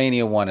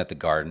WrestleMania 1 at the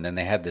Garden, then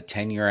they had the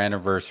 10-year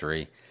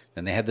anniversary,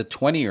 then they had the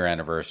 20-year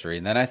anniversary,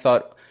 and then I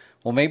thought,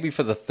 well, maybe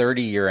for the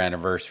 30-year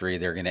anniversary,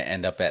 they're going to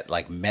end up at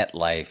like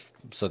MetLife,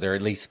 so they're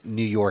at least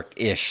New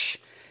York-ish,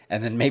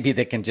 and then maybe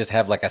they can just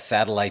have like a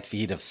satellite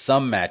feed of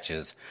some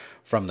matches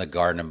from the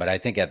Garden. But I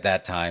think at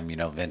that time,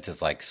 Vince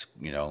is like,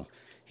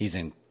 he's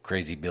in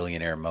crazy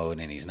billionaire mode,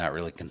 and he's not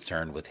really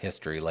concerned with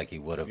history like he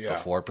would have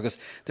before, because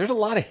there's a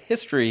lot of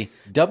history,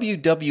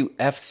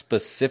 WWF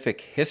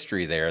specific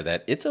history there,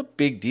 that it's a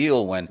big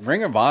deal. When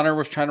Ring of Honor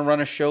was trying to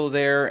run a show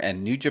there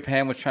and New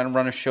Japan was trying to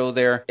run a show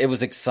there, it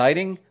was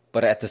exciting.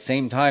 But at the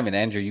same time, and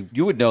Andrew,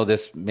 you would know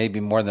this maybe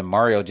more than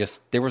Mario,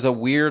 just there was a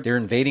weird, they're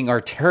invading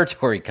our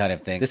territory kind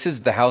of thing. This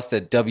is the house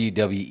that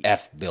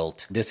WWF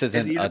built. This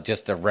isn't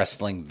just a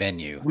wrestling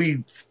venue.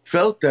 We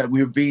felt that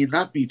we were being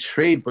not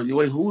betrayed, but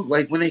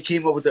when they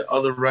came up with the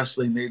other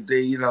wrestling,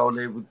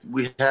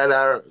 we had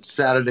our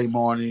Saturday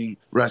morning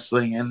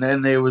wrestling, and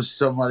then there was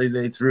somebody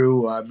they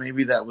threw,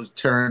 maybe that was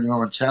turning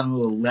on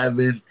Channel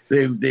 11.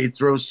 They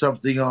throw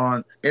something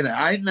on, and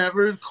I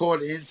never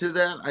caught into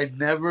that. I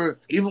never,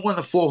 even when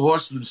the Four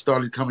Horsemen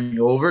started coming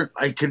over,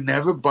 I could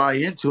never buy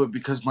into it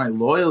because my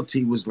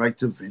loyalty was like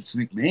to Vince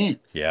McMahon.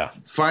 Yeah.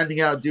 Finding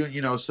out, doing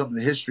some of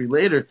the history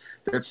later,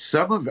 that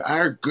some of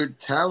our good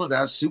talent,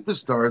 our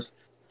superstars,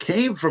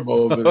 came from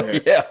over there.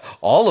 Yeah,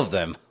 all of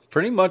them.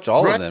 Pretty much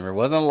all of them. There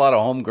wasn't a lot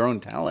of homegrown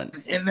talent.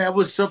 And that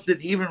was something,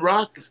 even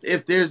Rock,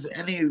 if there's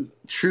any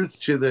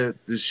truth to the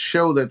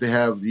show that they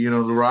have, The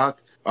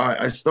Rock,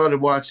 I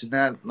started watching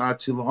that not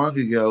too long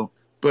ago,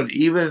 but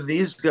even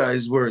these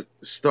guys were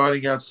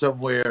starting out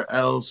somewhere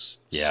else,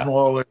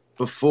 smaller,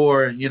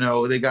 before,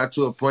 they got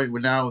to a point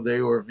where now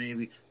they were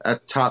maybe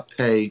at top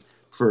pay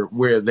for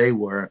where they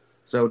were.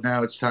 So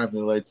now it's time to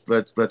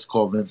let's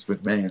call Vince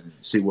McMahon and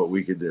see what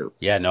we can do.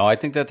 Yeah, no, I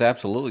think that's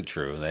absolutely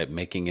true. That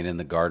making it in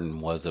the Garden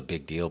was a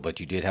big deal,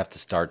 but you did have to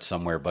start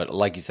somewhere. But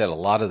like you said, a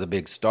lot of the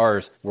big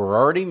stars were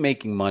already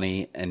making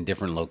money in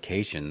different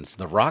locations.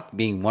 The Rock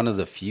being one of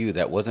the few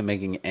that wasn't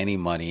making any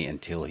money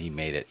until he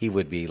made it. He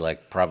would be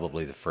like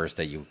probably the first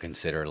that you would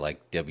consider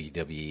like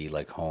WWE,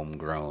 like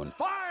homegrown.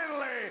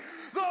 Finally,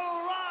 The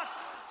Rock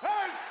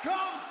has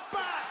come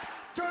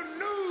back to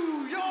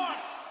New York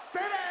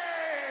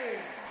City!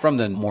 From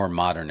the more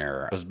modern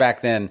era. Because back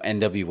then,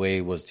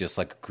 NWA was just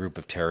like a group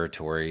of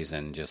territories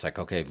and just like,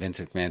 okay, Vince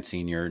McMahon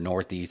Sr.,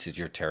 Northeast is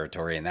your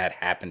territory, and that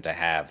happened to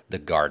have the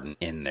Garden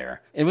in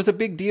there. It was a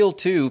big deal,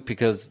 too,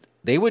 because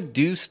they would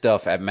do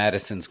stuff at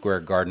Madison Square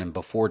Garden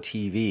before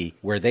TV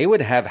where they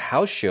would have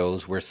house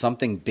shows where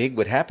something big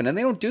would happen, and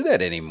they don't do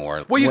that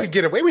anymore. Well, you could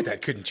get away with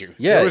that, couldn't you?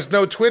 Yeah. There was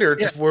no Twitter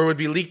where it would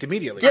be leaked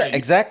immediately. Yeah,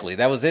 exactly.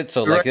 That was it.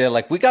 So they're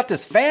like, we got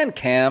this fan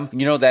cam,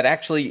 that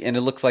actually, and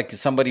it looks like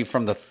somebody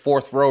from the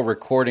fourth row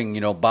recording,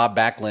 Bob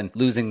Backlund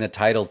losing the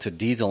title to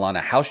Diesel on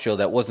a house show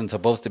that wasn't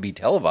supposed to be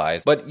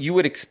televised. But you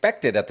would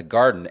expect it at the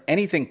Garden.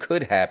 Anything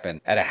could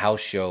happen at a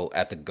house show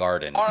at the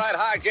Garden. All right,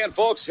 hi again,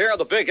 folks. Here at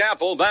the Big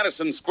Apple,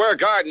 Madison Square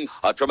Garden,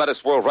 a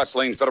tremendous World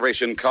Wrestling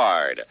Federation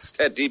card.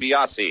 Ted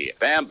DiBiase,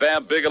 Bam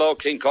Bam Bigelow,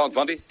 King Kong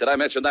Bundy. Did I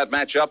mention that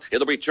matchup?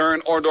 It'll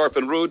return Orndorff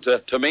and Rude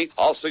to meet.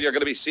 Also, you're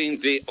going to be seeing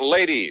the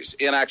ladies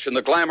in action.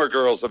 The Glamour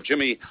Girls of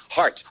Jimmy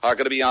Hart are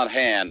going to be on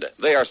hand.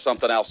 They are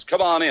something else.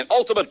 Come on in.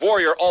 Ultimate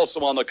Warrior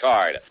also on the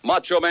card.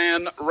 Macho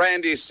Man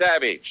Randy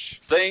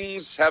Savage.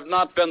 Things have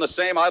not been the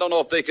same. I don't know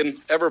if they can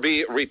ever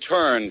be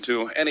returned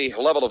to any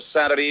level of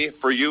sanity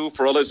for you,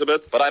 for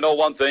Elizabeth, but I know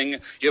one thing.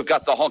 You've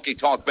got the Honky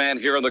Tonk Man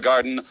here in the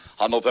Garden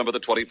on November the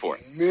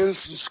 24th.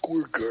 Madison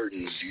Square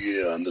Gardens,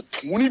 on the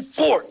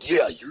 24th.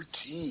 Yeah, your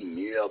team.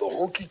 Yeah, the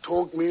Honky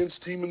Tonk Man's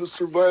team in the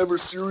Survivor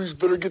Series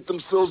better get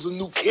themselves a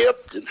new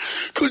captain,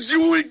 because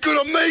you ain't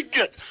gonna make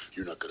it.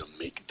 You're not gonna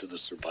make it to the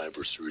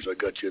Survivor Series. I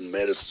got you in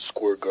Madison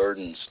Square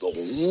Gardens,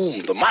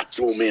 the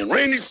Macho Man,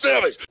 Randy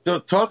Savage. So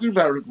talking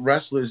about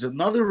wrestlers,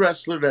 another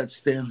wrestler that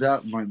stands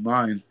out in my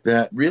mind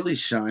that really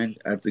shined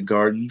at the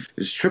Garden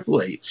is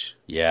Triple H.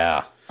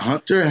 Yeah.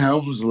 Hunter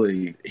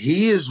Helmsley,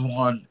 he is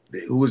one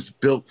who was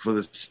built for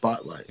the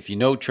spotlight. If you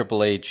know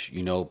Triple H,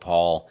 you know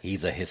Paul.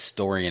 He's a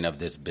historian of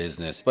this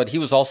business. But he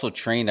was also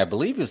trained, I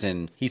believe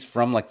he's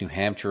from like New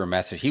Hampshire or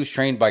Massachusetts. He was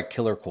trained by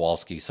Killer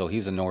Kowalski, so he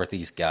was a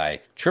Northeast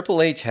guy.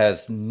 Triple H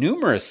has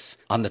numerous,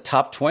 on the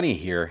top 20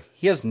 here,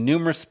 he has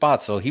numerous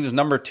spots. So he was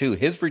number 2.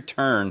 His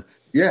return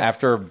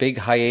after a big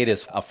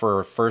hiatus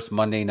for first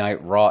Monday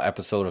Night Raw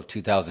episode of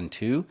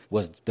 2002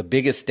 was the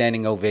biggest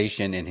standing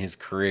ovation in his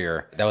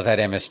career. That was at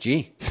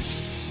MSG.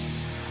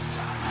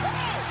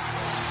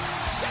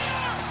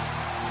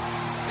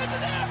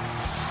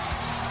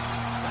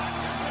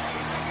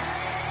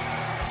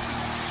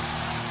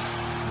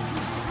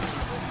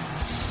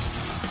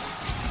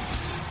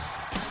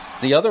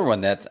 The other one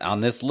that's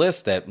on this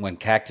list, that when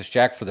Cactus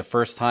Jack for the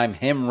first time,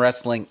 him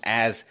wrestling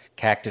as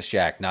Cactus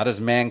Jack, not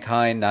as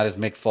Mankind, not as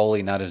Mick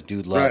Foley, not as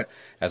Dude Love,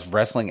 as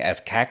wrestling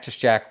as Cactus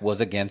Jack was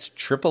against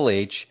Triple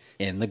H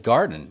in the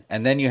Garden.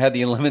 And then you had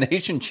the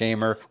Elimination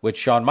Chamber with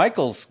Shawn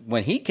Michaels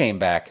when he came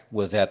back,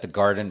 was at the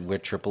Garden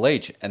with Triple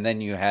H. And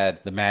then you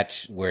had the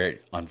match where,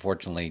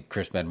 unfortunately,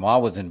 Chris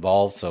Benoit was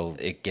involved, so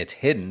it gets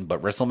hidden.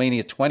 But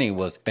WrestleMania 20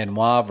 was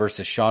Benoit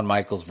versus Shawn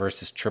Michaels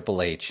versus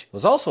Triple H. It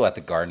was also at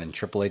the Garden, and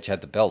Triple H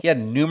had the belt. He had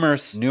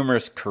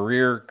numerous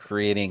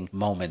career-creating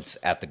moments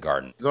at the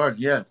Garden.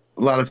 Garden, yeah.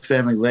 A lot of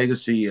family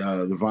legacy.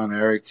 The Von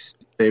Erichs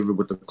favorite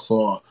with the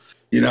claw.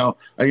 You know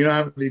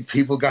how many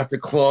people got the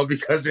claw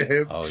because of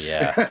him? Oh,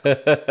 yeah.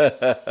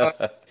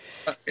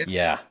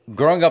 Yeah.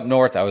 Growing up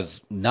north, I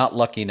was not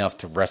lucky enough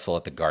to wrestle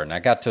at the Garden. I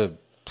got to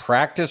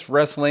practice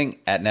wrestling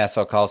at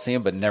Nassau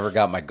Coliseum, but never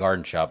got my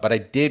Garden shot. But I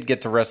did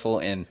get to wrestle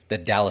in the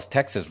Dallas,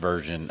 Texas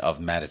version of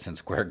Madison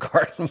Square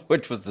Garden,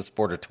 which was the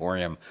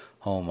Sportatorium,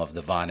 home of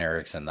the Von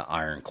Erichs and the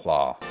Iron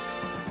Claw.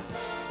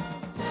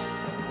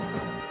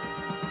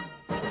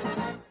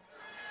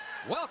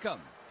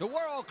 Welcome to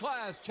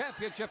World-Class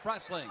Championship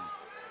Wrestling,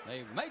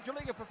 the Major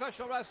League of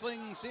Professional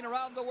Wrestling seen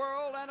around the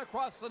world and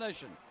across the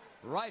nation,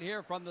 right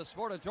here from the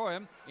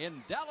Sportatorium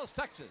in Dallas,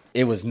 Texas.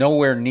 It was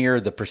nowhere near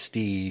the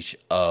prestige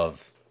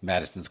of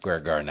Madison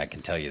Square Garden, I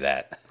can tell you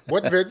that.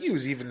 What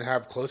venues even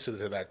have closer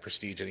to that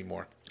prestige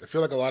anymore? I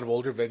feel like a lot of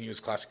older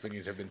venues, classic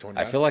venues, have been torn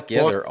down. I feel like,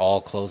 they're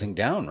all closing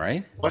down,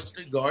 right?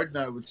 Boston Garden,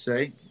 I would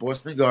say.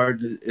 Boston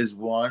Garden is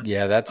one.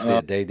 Yeah, that's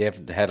it.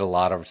 They've had a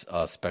lot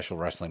of special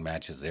wrestling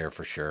matches there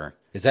for sure.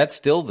 Is that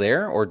still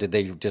there, or did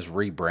they just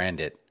rebrand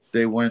it?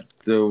 They went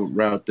the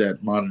route that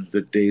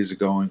the days are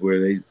going, where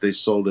they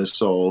sold their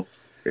soul.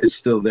 It's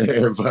still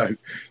there, but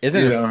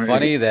isn't it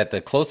funny that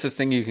the closest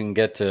thing you can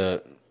get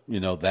to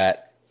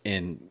that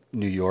in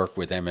New York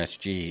with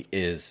MSG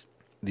is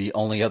the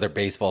only other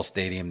baseball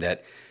stadium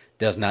that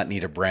does not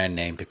need a brand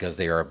name because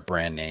they are a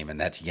brand name, and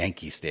that's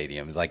Yankee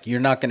Stadium. It's like, you're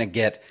not going to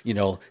get,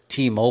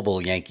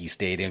 T-Mobile Yankee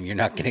Stadium. You're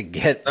not going to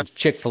get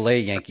Chick-fil-A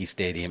Yankee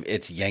Stadium.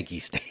 It's Yankee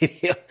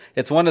Stadium.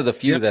 It's one of the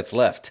few that's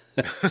left.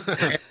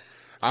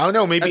 I don't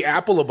know. Maybe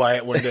Apple will buy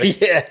it one day.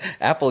 Yeah,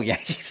 Apple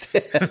Yankee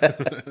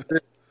Stadium.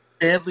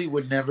 Family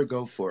would never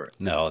go for it.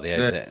 No,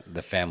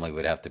 the family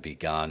would have to be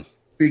gone.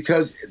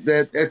 Because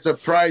it's a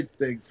pride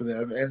thing for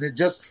them. And it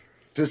just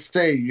to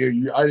say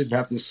I didn't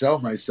have to sell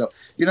myself.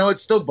 It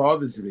still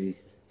bothers me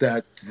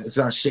that it's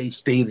not Shea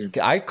Stadium.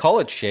 I call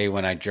it Shea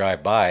when I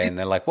drive by, and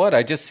they're like, what?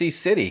 I just see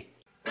City.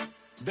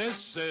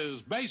 This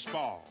is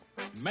baseball,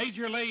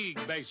 Major League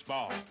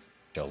Baseball.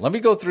 So let me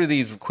go through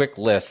these quick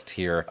lists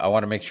here. I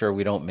want to make sure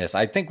we don't miss.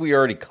 I think we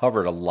already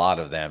covered a lot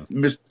of them.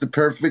 Mr.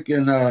 Perfect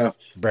and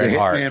Bret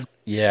Hart.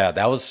 Yeah,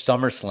 that was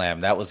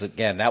SummerSlam.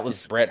 That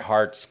was Bret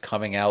Hart's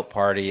coming out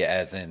party,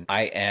 as in,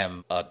 I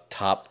am a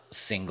top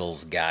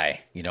singles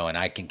guy, and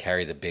I can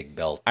carry the big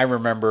belt. I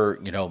remember,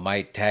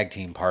 my tag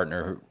team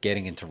partner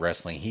getting into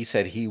wrestling. He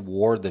said he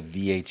wore the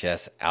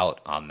VHS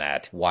out on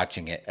that,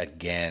 watching it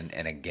again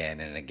and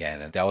again and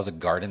again. And that was a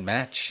Garden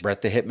match.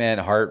 Bret the Hitman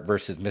Hart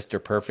versus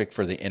Mr. Perfect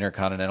for the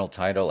Intercontinental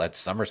title at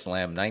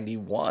SummerSlam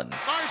 91.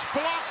 Nice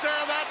block there,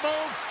 that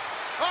move.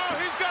 Oh,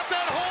 he's got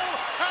that hole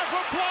half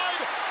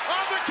applied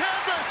on the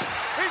canvas.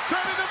 He's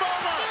turning him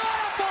over.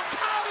 Beautiful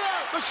counter.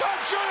 The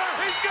sharpshooter.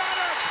 He's got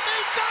it.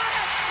 He's got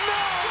it.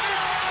 No.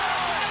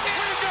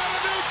 We've got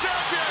a new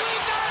champion. We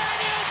got a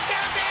new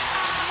champion.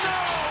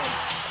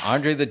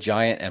 Andre the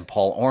Giant and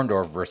Paul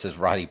Orndorff versus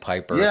Roddy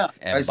Piper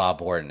and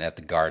Bob Orton at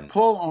the Garden.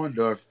 Paul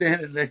Orndorff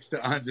standing next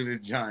to Andre the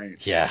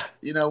Giant. Yeah.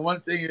 One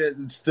thing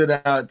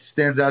that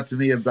stands out to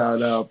me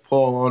about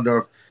Paul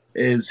Orndorff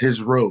is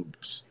his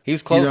robes. He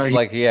was close,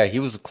 he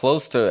was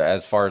close to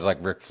as far as like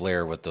Ric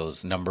Flair with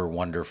those number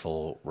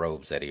wonderful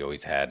robes that he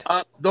always had.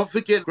 Don't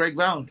forget Greg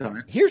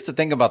Valentine. Here's the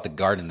thing about the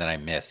Garden that I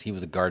missed. He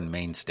was a Garden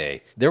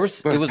mainstay. It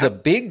was a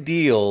big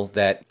deal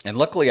that, and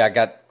luckily I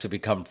got to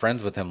become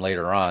friends with him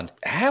later on.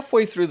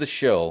 Halfway through the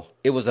show,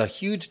 it was a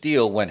huge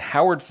deal when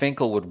Howard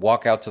Finkel would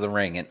walk out to the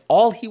ring, and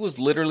all he was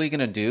literally going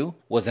to do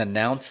was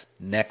announce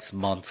next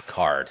month's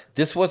card.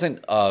 This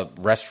wasn't a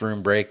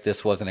restroom break.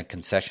 This wasn't a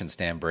concession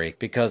stand break,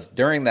 because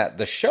during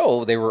the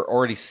show, they were were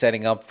already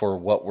setting up for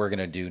what we're going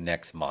to do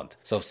next month.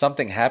 So if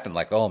something happened,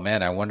 like, oh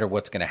man, I wonder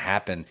what's going to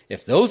happen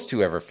if those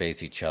two ever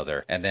face each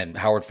other. And then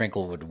Howard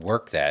Finkel would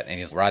work that. And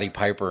he's Roddy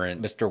Piper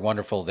and Mr.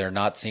 Wonderful, they're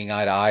not seeing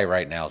eye to eye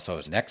right now. So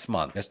it's next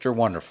month, Mr.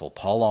 Wonderful,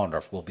 Paul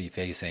Orndorff will be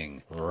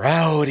facing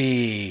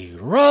Rowdy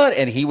Rod.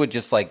 And he would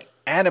just like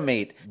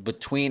animate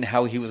between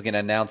how he was going to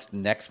announce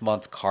next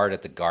month's card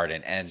at the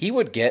Garden, and he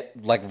would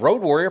get like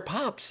Road Warrior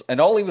pops, and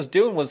all he was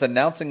doing was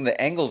announcing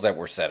the angles that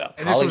were set up.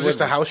 And this was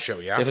just a house show,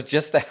 yeah? It was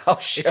just a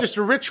house show. It's just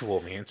a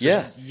ritual, man. It's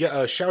just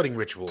a shouting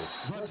ritual.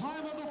 The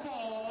time of the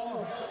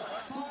fall,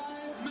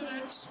 5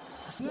 minutes,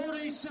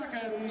 40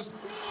 seconds.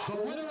 The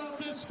winner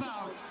of this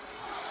bout,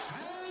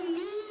 and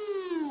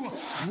new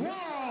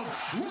World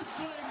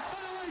Wrestling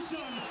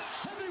Federation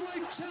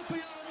Heavyweight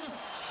Champion,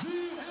 the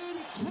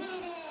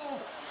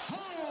incredible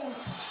Hulk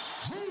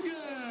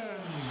Hogan.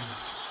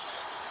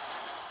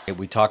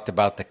 We talked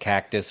about the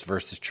Cactus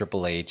versus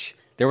Triple H.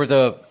 There was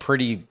a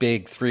pretty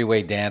big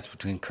three-way dance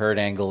between Kurt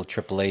Angle,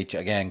 Triple H,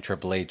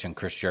 and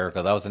Chris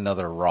Jericho. That was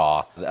another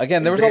Raw.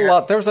 Again, there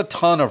was a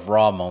ton of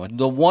Raw moments.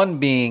 The one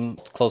being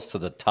close to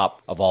the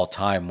top of all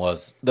time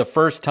was the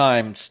first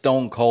time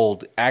Stone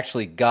Cold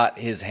actually got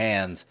his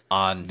hands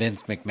on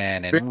Vince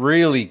McMahon and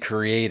really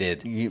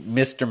created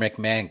Mr.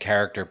 McMahon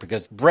character,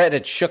 because Brett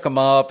had shook him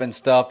up and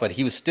stuff, but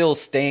he was still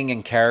staying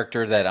in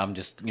character that I'm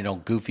just,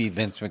 goofy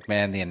Vince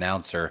McMahon, the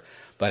announcer.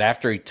 But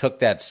after he took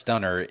that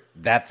stunner,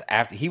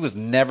 he was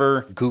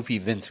never goofy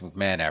Vince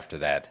McMahon after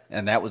that.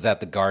 And that was at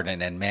the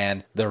Garden. And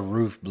man, the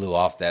roof blew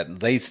off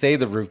that. They say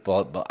the roof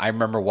blew, but I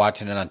remember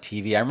watching it on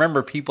TV. I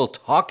remember people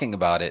talking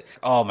about it.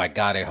 Oh my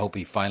God, I hope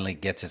he finally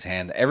gets his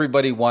hand.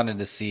 Everybody wanted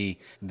to see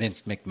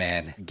Vince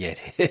McMahon get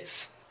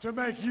his. To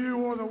make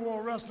you or the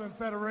World Wrestling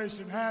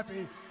Federation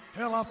happy,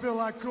 hell, I feel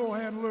like Cool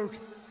Hand Luke.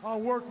 I'll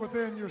work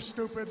within your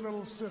stupid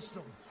little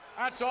system.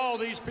 That's all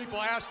these people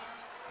ask.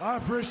 I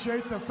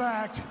appreciate the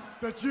fact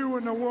that you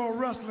and the World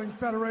Wrestling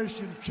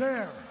Federation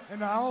care.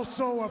 And I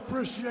also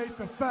appreciate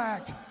the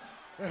fact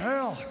that,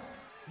 hell,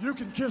 you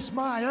can kiss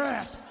my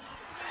ass.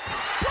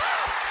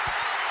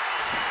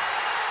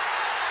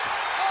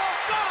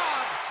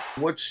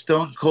 What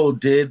Stone Cold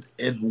did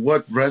and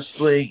what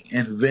wrestling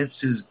and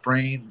Vince's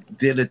brain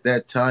did at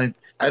that time,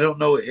 I don't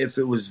know if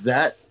it was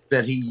that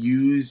he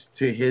used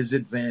to his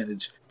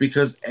advantage.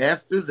 Because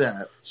after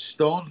that,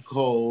 Stone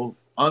Cold,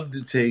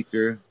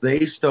 Undertaker,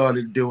 they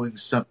started doing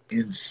some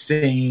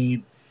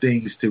insane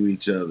things to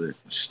each other.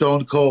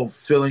 Stone Cold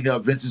filling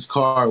up Vince's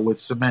car with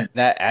cement.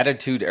 That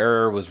Attitude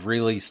Era was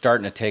really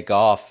starting to take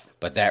off,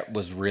 but that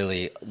was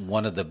really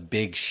one of the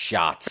big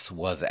shots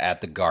was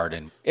at the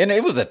Garden. And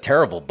it was a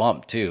terrible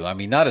bump, too. I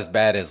mean, not as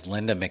bad as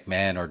Linda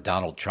McMahon or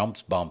Donald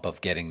Trump's bump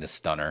of getting the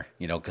stunner,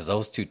 because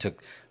those two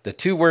took... The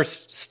two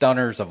worst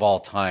stunners of all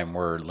time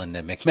were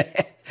Linda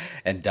McMahon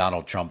and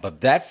Donald Trump.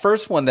 But that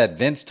first one that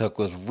Vince took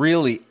was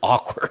really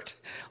awkward,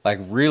 like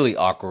really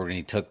awkward when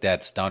he took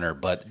that stunner.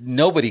 But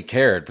nobody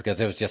cared because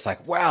it was just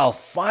like, wow,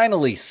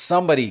 finally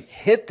somebody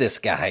hit this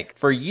guy.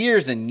 For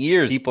years and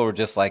years, people were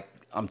just like,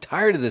 I'm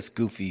tired of this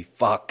goofy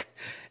fuck.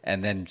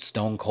 And then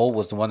Stone Cold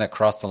was the one that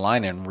crossed the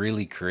line and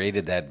really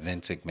created that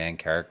Vince McMahon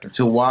character.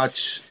 To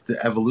watch the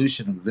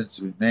evolution of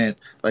Vince McMahon,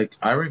 like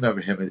I remember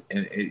him,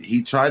 and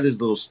he tried his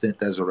little stint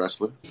as a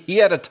wrestler. He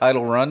had a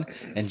title run,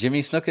 and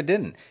Jimmy Snuka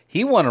didn't.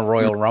 He won a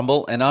Royal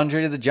Rumble, and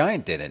Andre the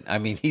Giant didn't. I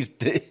mean,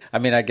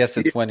 I guess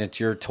it's when it's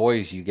your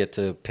toys, you get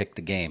to pick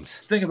the games.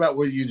 Think about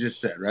what you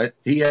just said, right?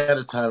 He had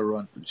a title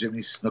run, but Jimmy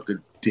Snuka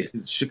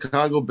did.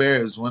 Chicago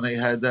Bears, when they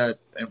had that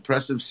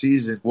impressive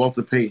season,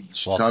 Walter Payton,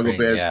 Chicago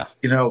Bears,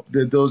 yeah.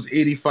 Those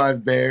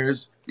 85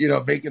 Bears,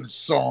 making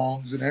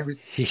songs and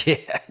everything.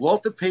 Yeah.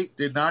 Walter Payton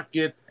did not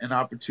get an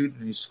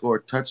opportunity to score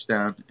a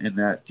touchdown in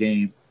that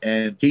game.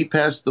 And he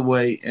passed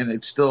away, and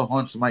it still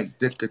haunts Mike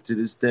Ditka to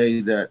this day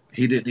that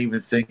he didn't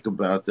even think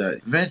about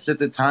that. Vince at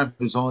the time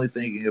was only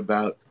thinking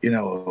about,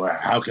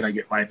 how can I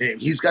get my name?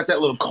 He's got that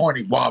little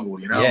corny wobble,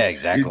 Yeah,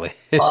 exactly.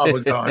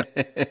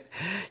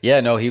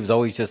 Yeah, no, he was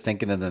always just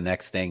thinking of the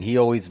next thing. He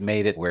always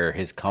made it where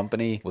his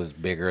company was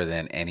bigger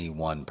than any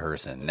one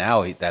person.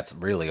 Now that's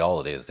really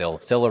all it is. They'll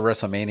sell a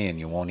WrestleMania, and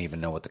you won't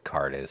even know what the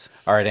card is.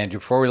 All right,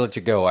 Andrew, before we let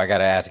you go, I got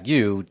to ask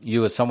you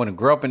as someone who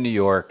grew up in New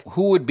York,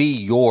 who would be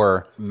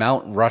your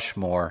Mount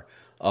Rushmore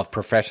of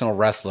professional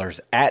wrestlers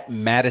at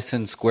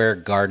Madison Square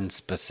Garden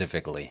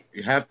specifically?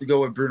 You have to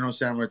go with Bruno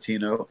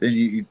Sammartino. Then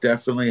you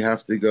definitely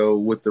have to go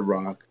with The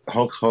Rock,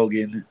 Hulk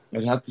Hogan.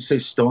 I'd have to say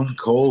Stone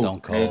Cold.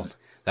 Stone Cold.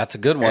 That's a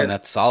good one.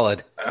 That's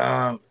solid.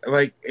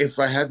 If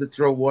I had to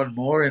throw one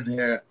more in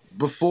there,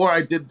 before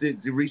I did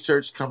the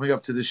research coming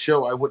up to the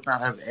show, I would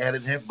not have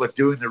added him. But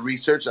doing the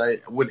research, I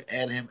would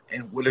add him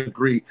and would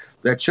agree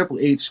that Triple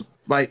H,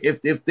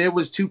 if there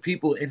was two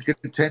people in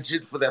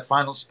contention for that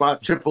final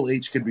spot, Triple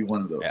H could be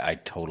one of those. I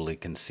totally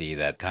can see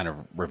that kind of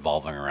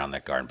revolving around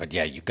that Garden. But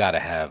yeah, you got to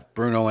have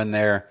Bruno in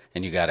there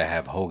and you got to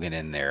have Hogan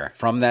in there.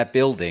 From that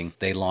building,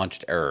 they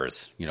launched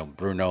Errors.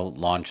 Bruno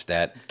launched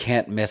that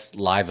can't miss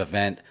live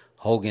event.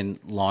 Hogan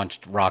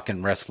launched Rock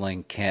and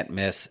Wrestling, can't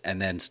miss.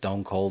 And then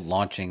Stone Cold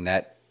launching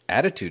that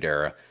Attitude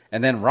Era.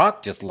 And then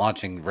Rock just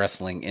launching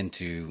wrestling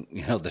into,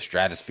 the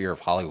stratosphere of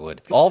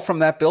Hollywood, all from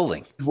that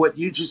building. What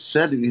you just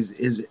said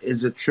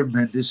is a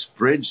tremendous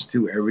bridge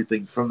to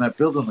everything from that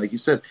building, like you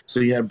said. So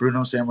you have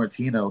Bruno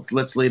Sammartino,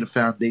 let's lay the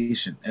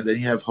foundation. And then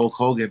you have Hulk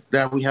Hogan.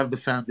 Now we have the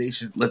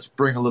foundation. Let's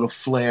bring a little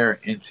flair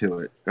into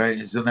it, right?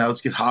 And so now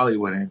let's get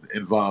Hollywood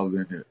involved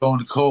in it.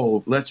 Stone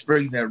Cold, let's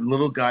bring that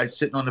little guy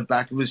sitting on the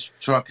back of his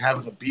truck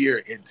having a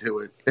beer into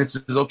it. It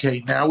says,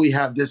 okay, now we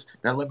have this.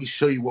 Now let me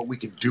show you what we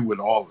can do with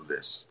all of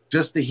this.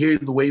 Just to hear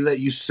the way that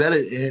you said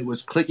it, it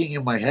was clicking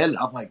in my head.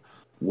 I'm like,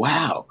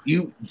 wow,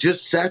 you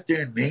just sat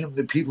there and named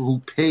the people who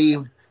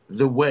paved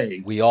the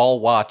way. We all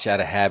watch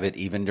out of habit,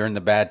 even during the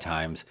bad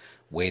times,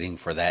 waiting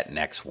for that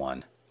next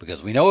one.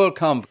 Because we know it'll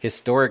come.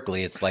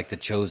 Historically, it's like the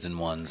Chosen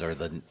Ones or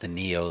the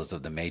Neos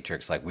of the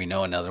Matrix. Like, we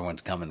know another one's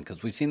coming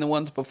because we've seen the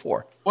ones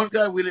before. One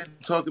guy we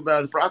didn't talk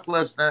about, Brock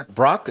Lesnar.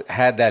 Brock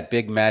had that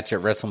big match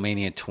at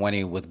WrestleMania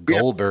 20 with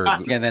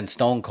Goldberg, and then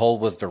Stone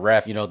Cold was the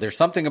ref. There's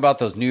something about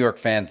those New York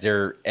fans.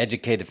 They're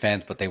educated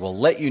fans, but they will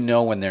let you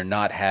know when they're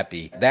not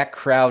happy. That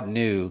crowd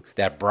knew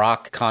that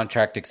Brock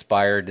contract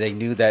expired. They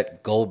knew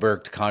that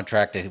Goldberg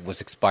contract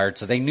was expired,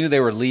 so they knew they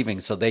were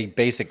leaving. So they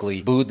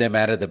basically booed them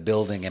out of the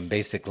building and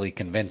basically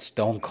convinced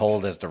Stone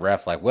Cold as the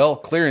ref, like, well,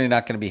 clearly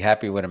not going to be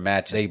happy with a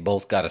match. They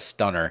both got a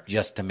stunner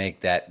just to make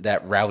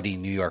that rowdy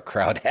New York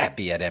crowd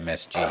happy at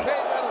MSG. Page out of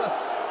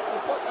the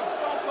book of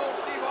Stone Cold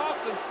Steve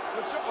Austin.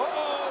 But Stone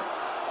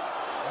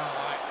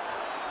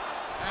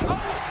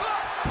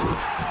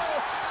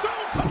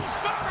Cold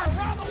Stunner,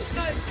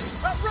 rattlesnake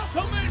at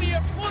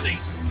WrestleMania 20.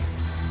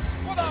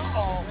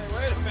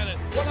 Wait a minute.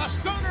 What a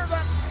stunner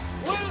that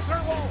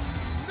Lesnar will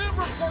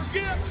never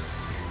forget.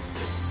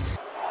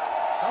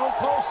 Stone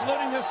Cold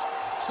saluting this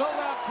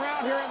sold-out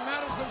crowd here in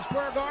Madison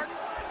Square Garden.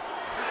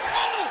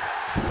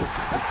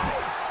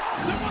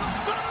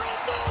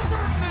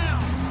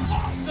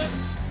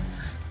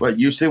 But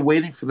you said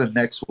waiting for the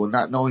next one,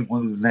 not knowing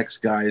when the next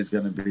guy is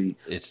going to be.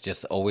 It's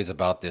just always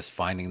about this,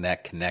 finding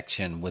that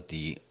connection with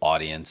the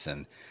audience,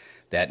 and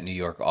that New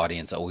York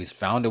audience always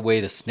found a way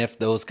to sniff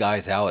those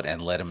guys out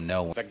and let them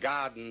know. The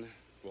Garden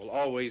will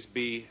always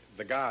be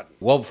the Garden.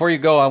 Well, before you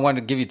go, I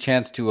wanted to give you a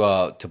chance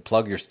to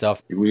plug your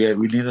stuff. We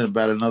needed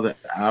about another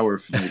hour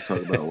for me to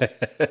talk about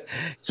it.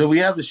 So we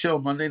have the show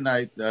Monday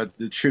night,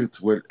 The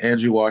Truth, with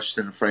Andrew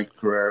Washington and Frank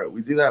Carrera.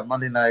 We do that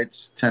Monday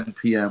nights, 10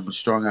 p.m. with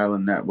Strong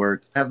Island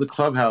Network. I have the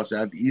Clubhouse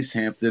out in East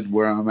Hampton,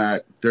 where I'm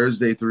at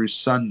Thursday through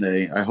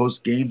Sunday. I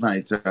host game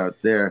nights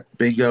out there.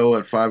 Bingo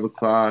at 5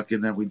 o'clock,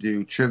 and then we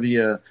do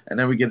trivia, and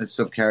then we get into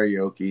some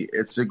karaoke.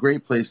 It's a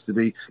great place to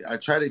be. I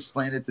try to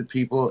explain it to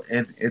people,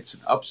 and it's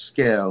an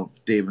upscale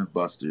Dave &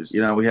 Buster's.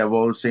 We have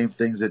all the same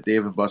things that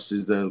Dave &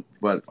 Buster's do,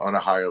 but on a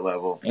higher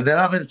level. And then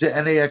I'm into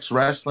NAX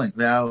wrestling.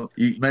 Now,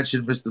 you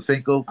mentioned Mr.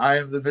 Finkel. I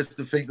am the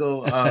Mr.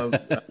 Finkel,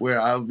 where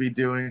I'll be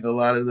doing a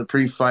lot of the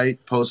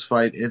pre-fight,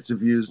 post-fight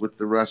interviews with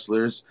the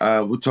wrestlers.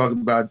 We're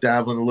talking about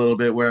dabbling a little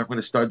bit, where I'm going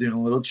to start doing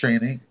a little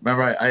training.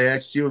 Remember, I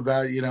asked you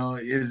about,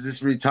 is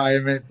this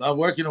retirement? I'm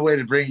working a way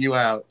to bring you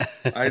out.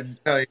 I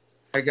just tell you.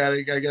 I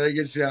gotta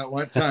get you out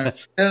one time.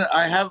 And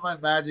I have my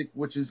magic,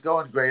 which is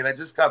going great. I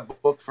just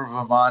got booked for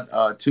Vermont,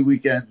 2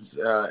 weekends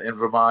in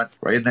Vermont,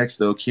 right next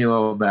to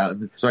Okemo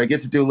Mountain. So I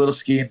get to do a little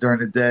skiing during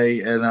the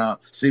day and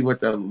see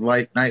what the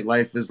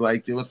nightlife is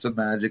like, doing some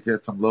magic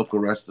at some local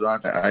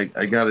restaurants.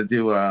 I got to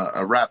do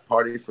a rap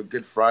party for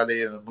Good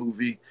Friday and a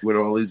movie with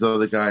all these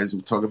other guys.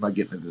 We're talking about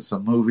getting into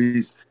some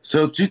movies.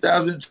 So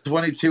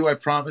 2022, I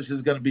promise,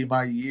 is going to be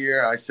my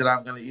year. I said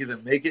I'm going to either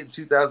make it in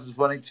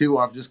 2022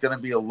 or I'm just going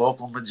to be a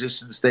local magician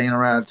staying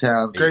around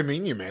town. Great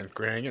meeting you, man.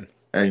 Great hanging.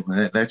 Hey,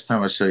 man, next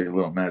time I'll show you a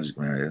little magic,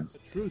 Mario.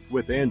 Truth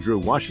with Andrew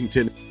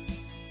Washington.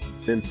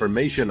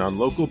 Information on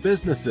local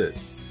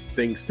businesses,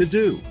 things to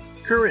do,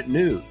 current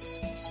news,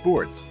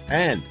 sports,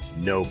 and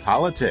no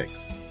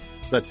politics.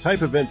 The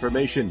type of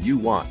information you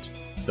want.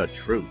 The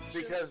truth.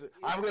 Because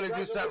I'm going to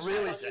do something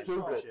really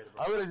stupid.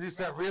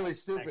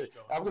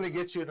 I'm going to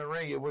get you in the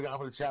ring and I'm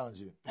going to challenge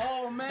you.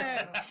 Oh,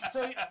 man.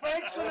 So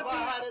Frank's going to be... I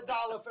had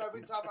 $1 for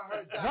every time I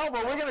heard that. No,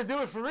 but we're going to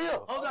do it for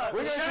real. Hold on.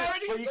 We're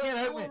charity? But you can't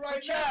hurt me.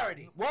 For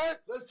charity. What?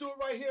 Let's do it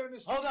right here in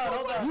this Hold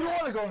on. You don't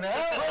want to go now.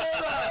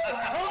 Hold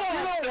on.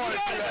 You don't want to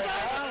do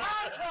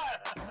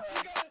that now.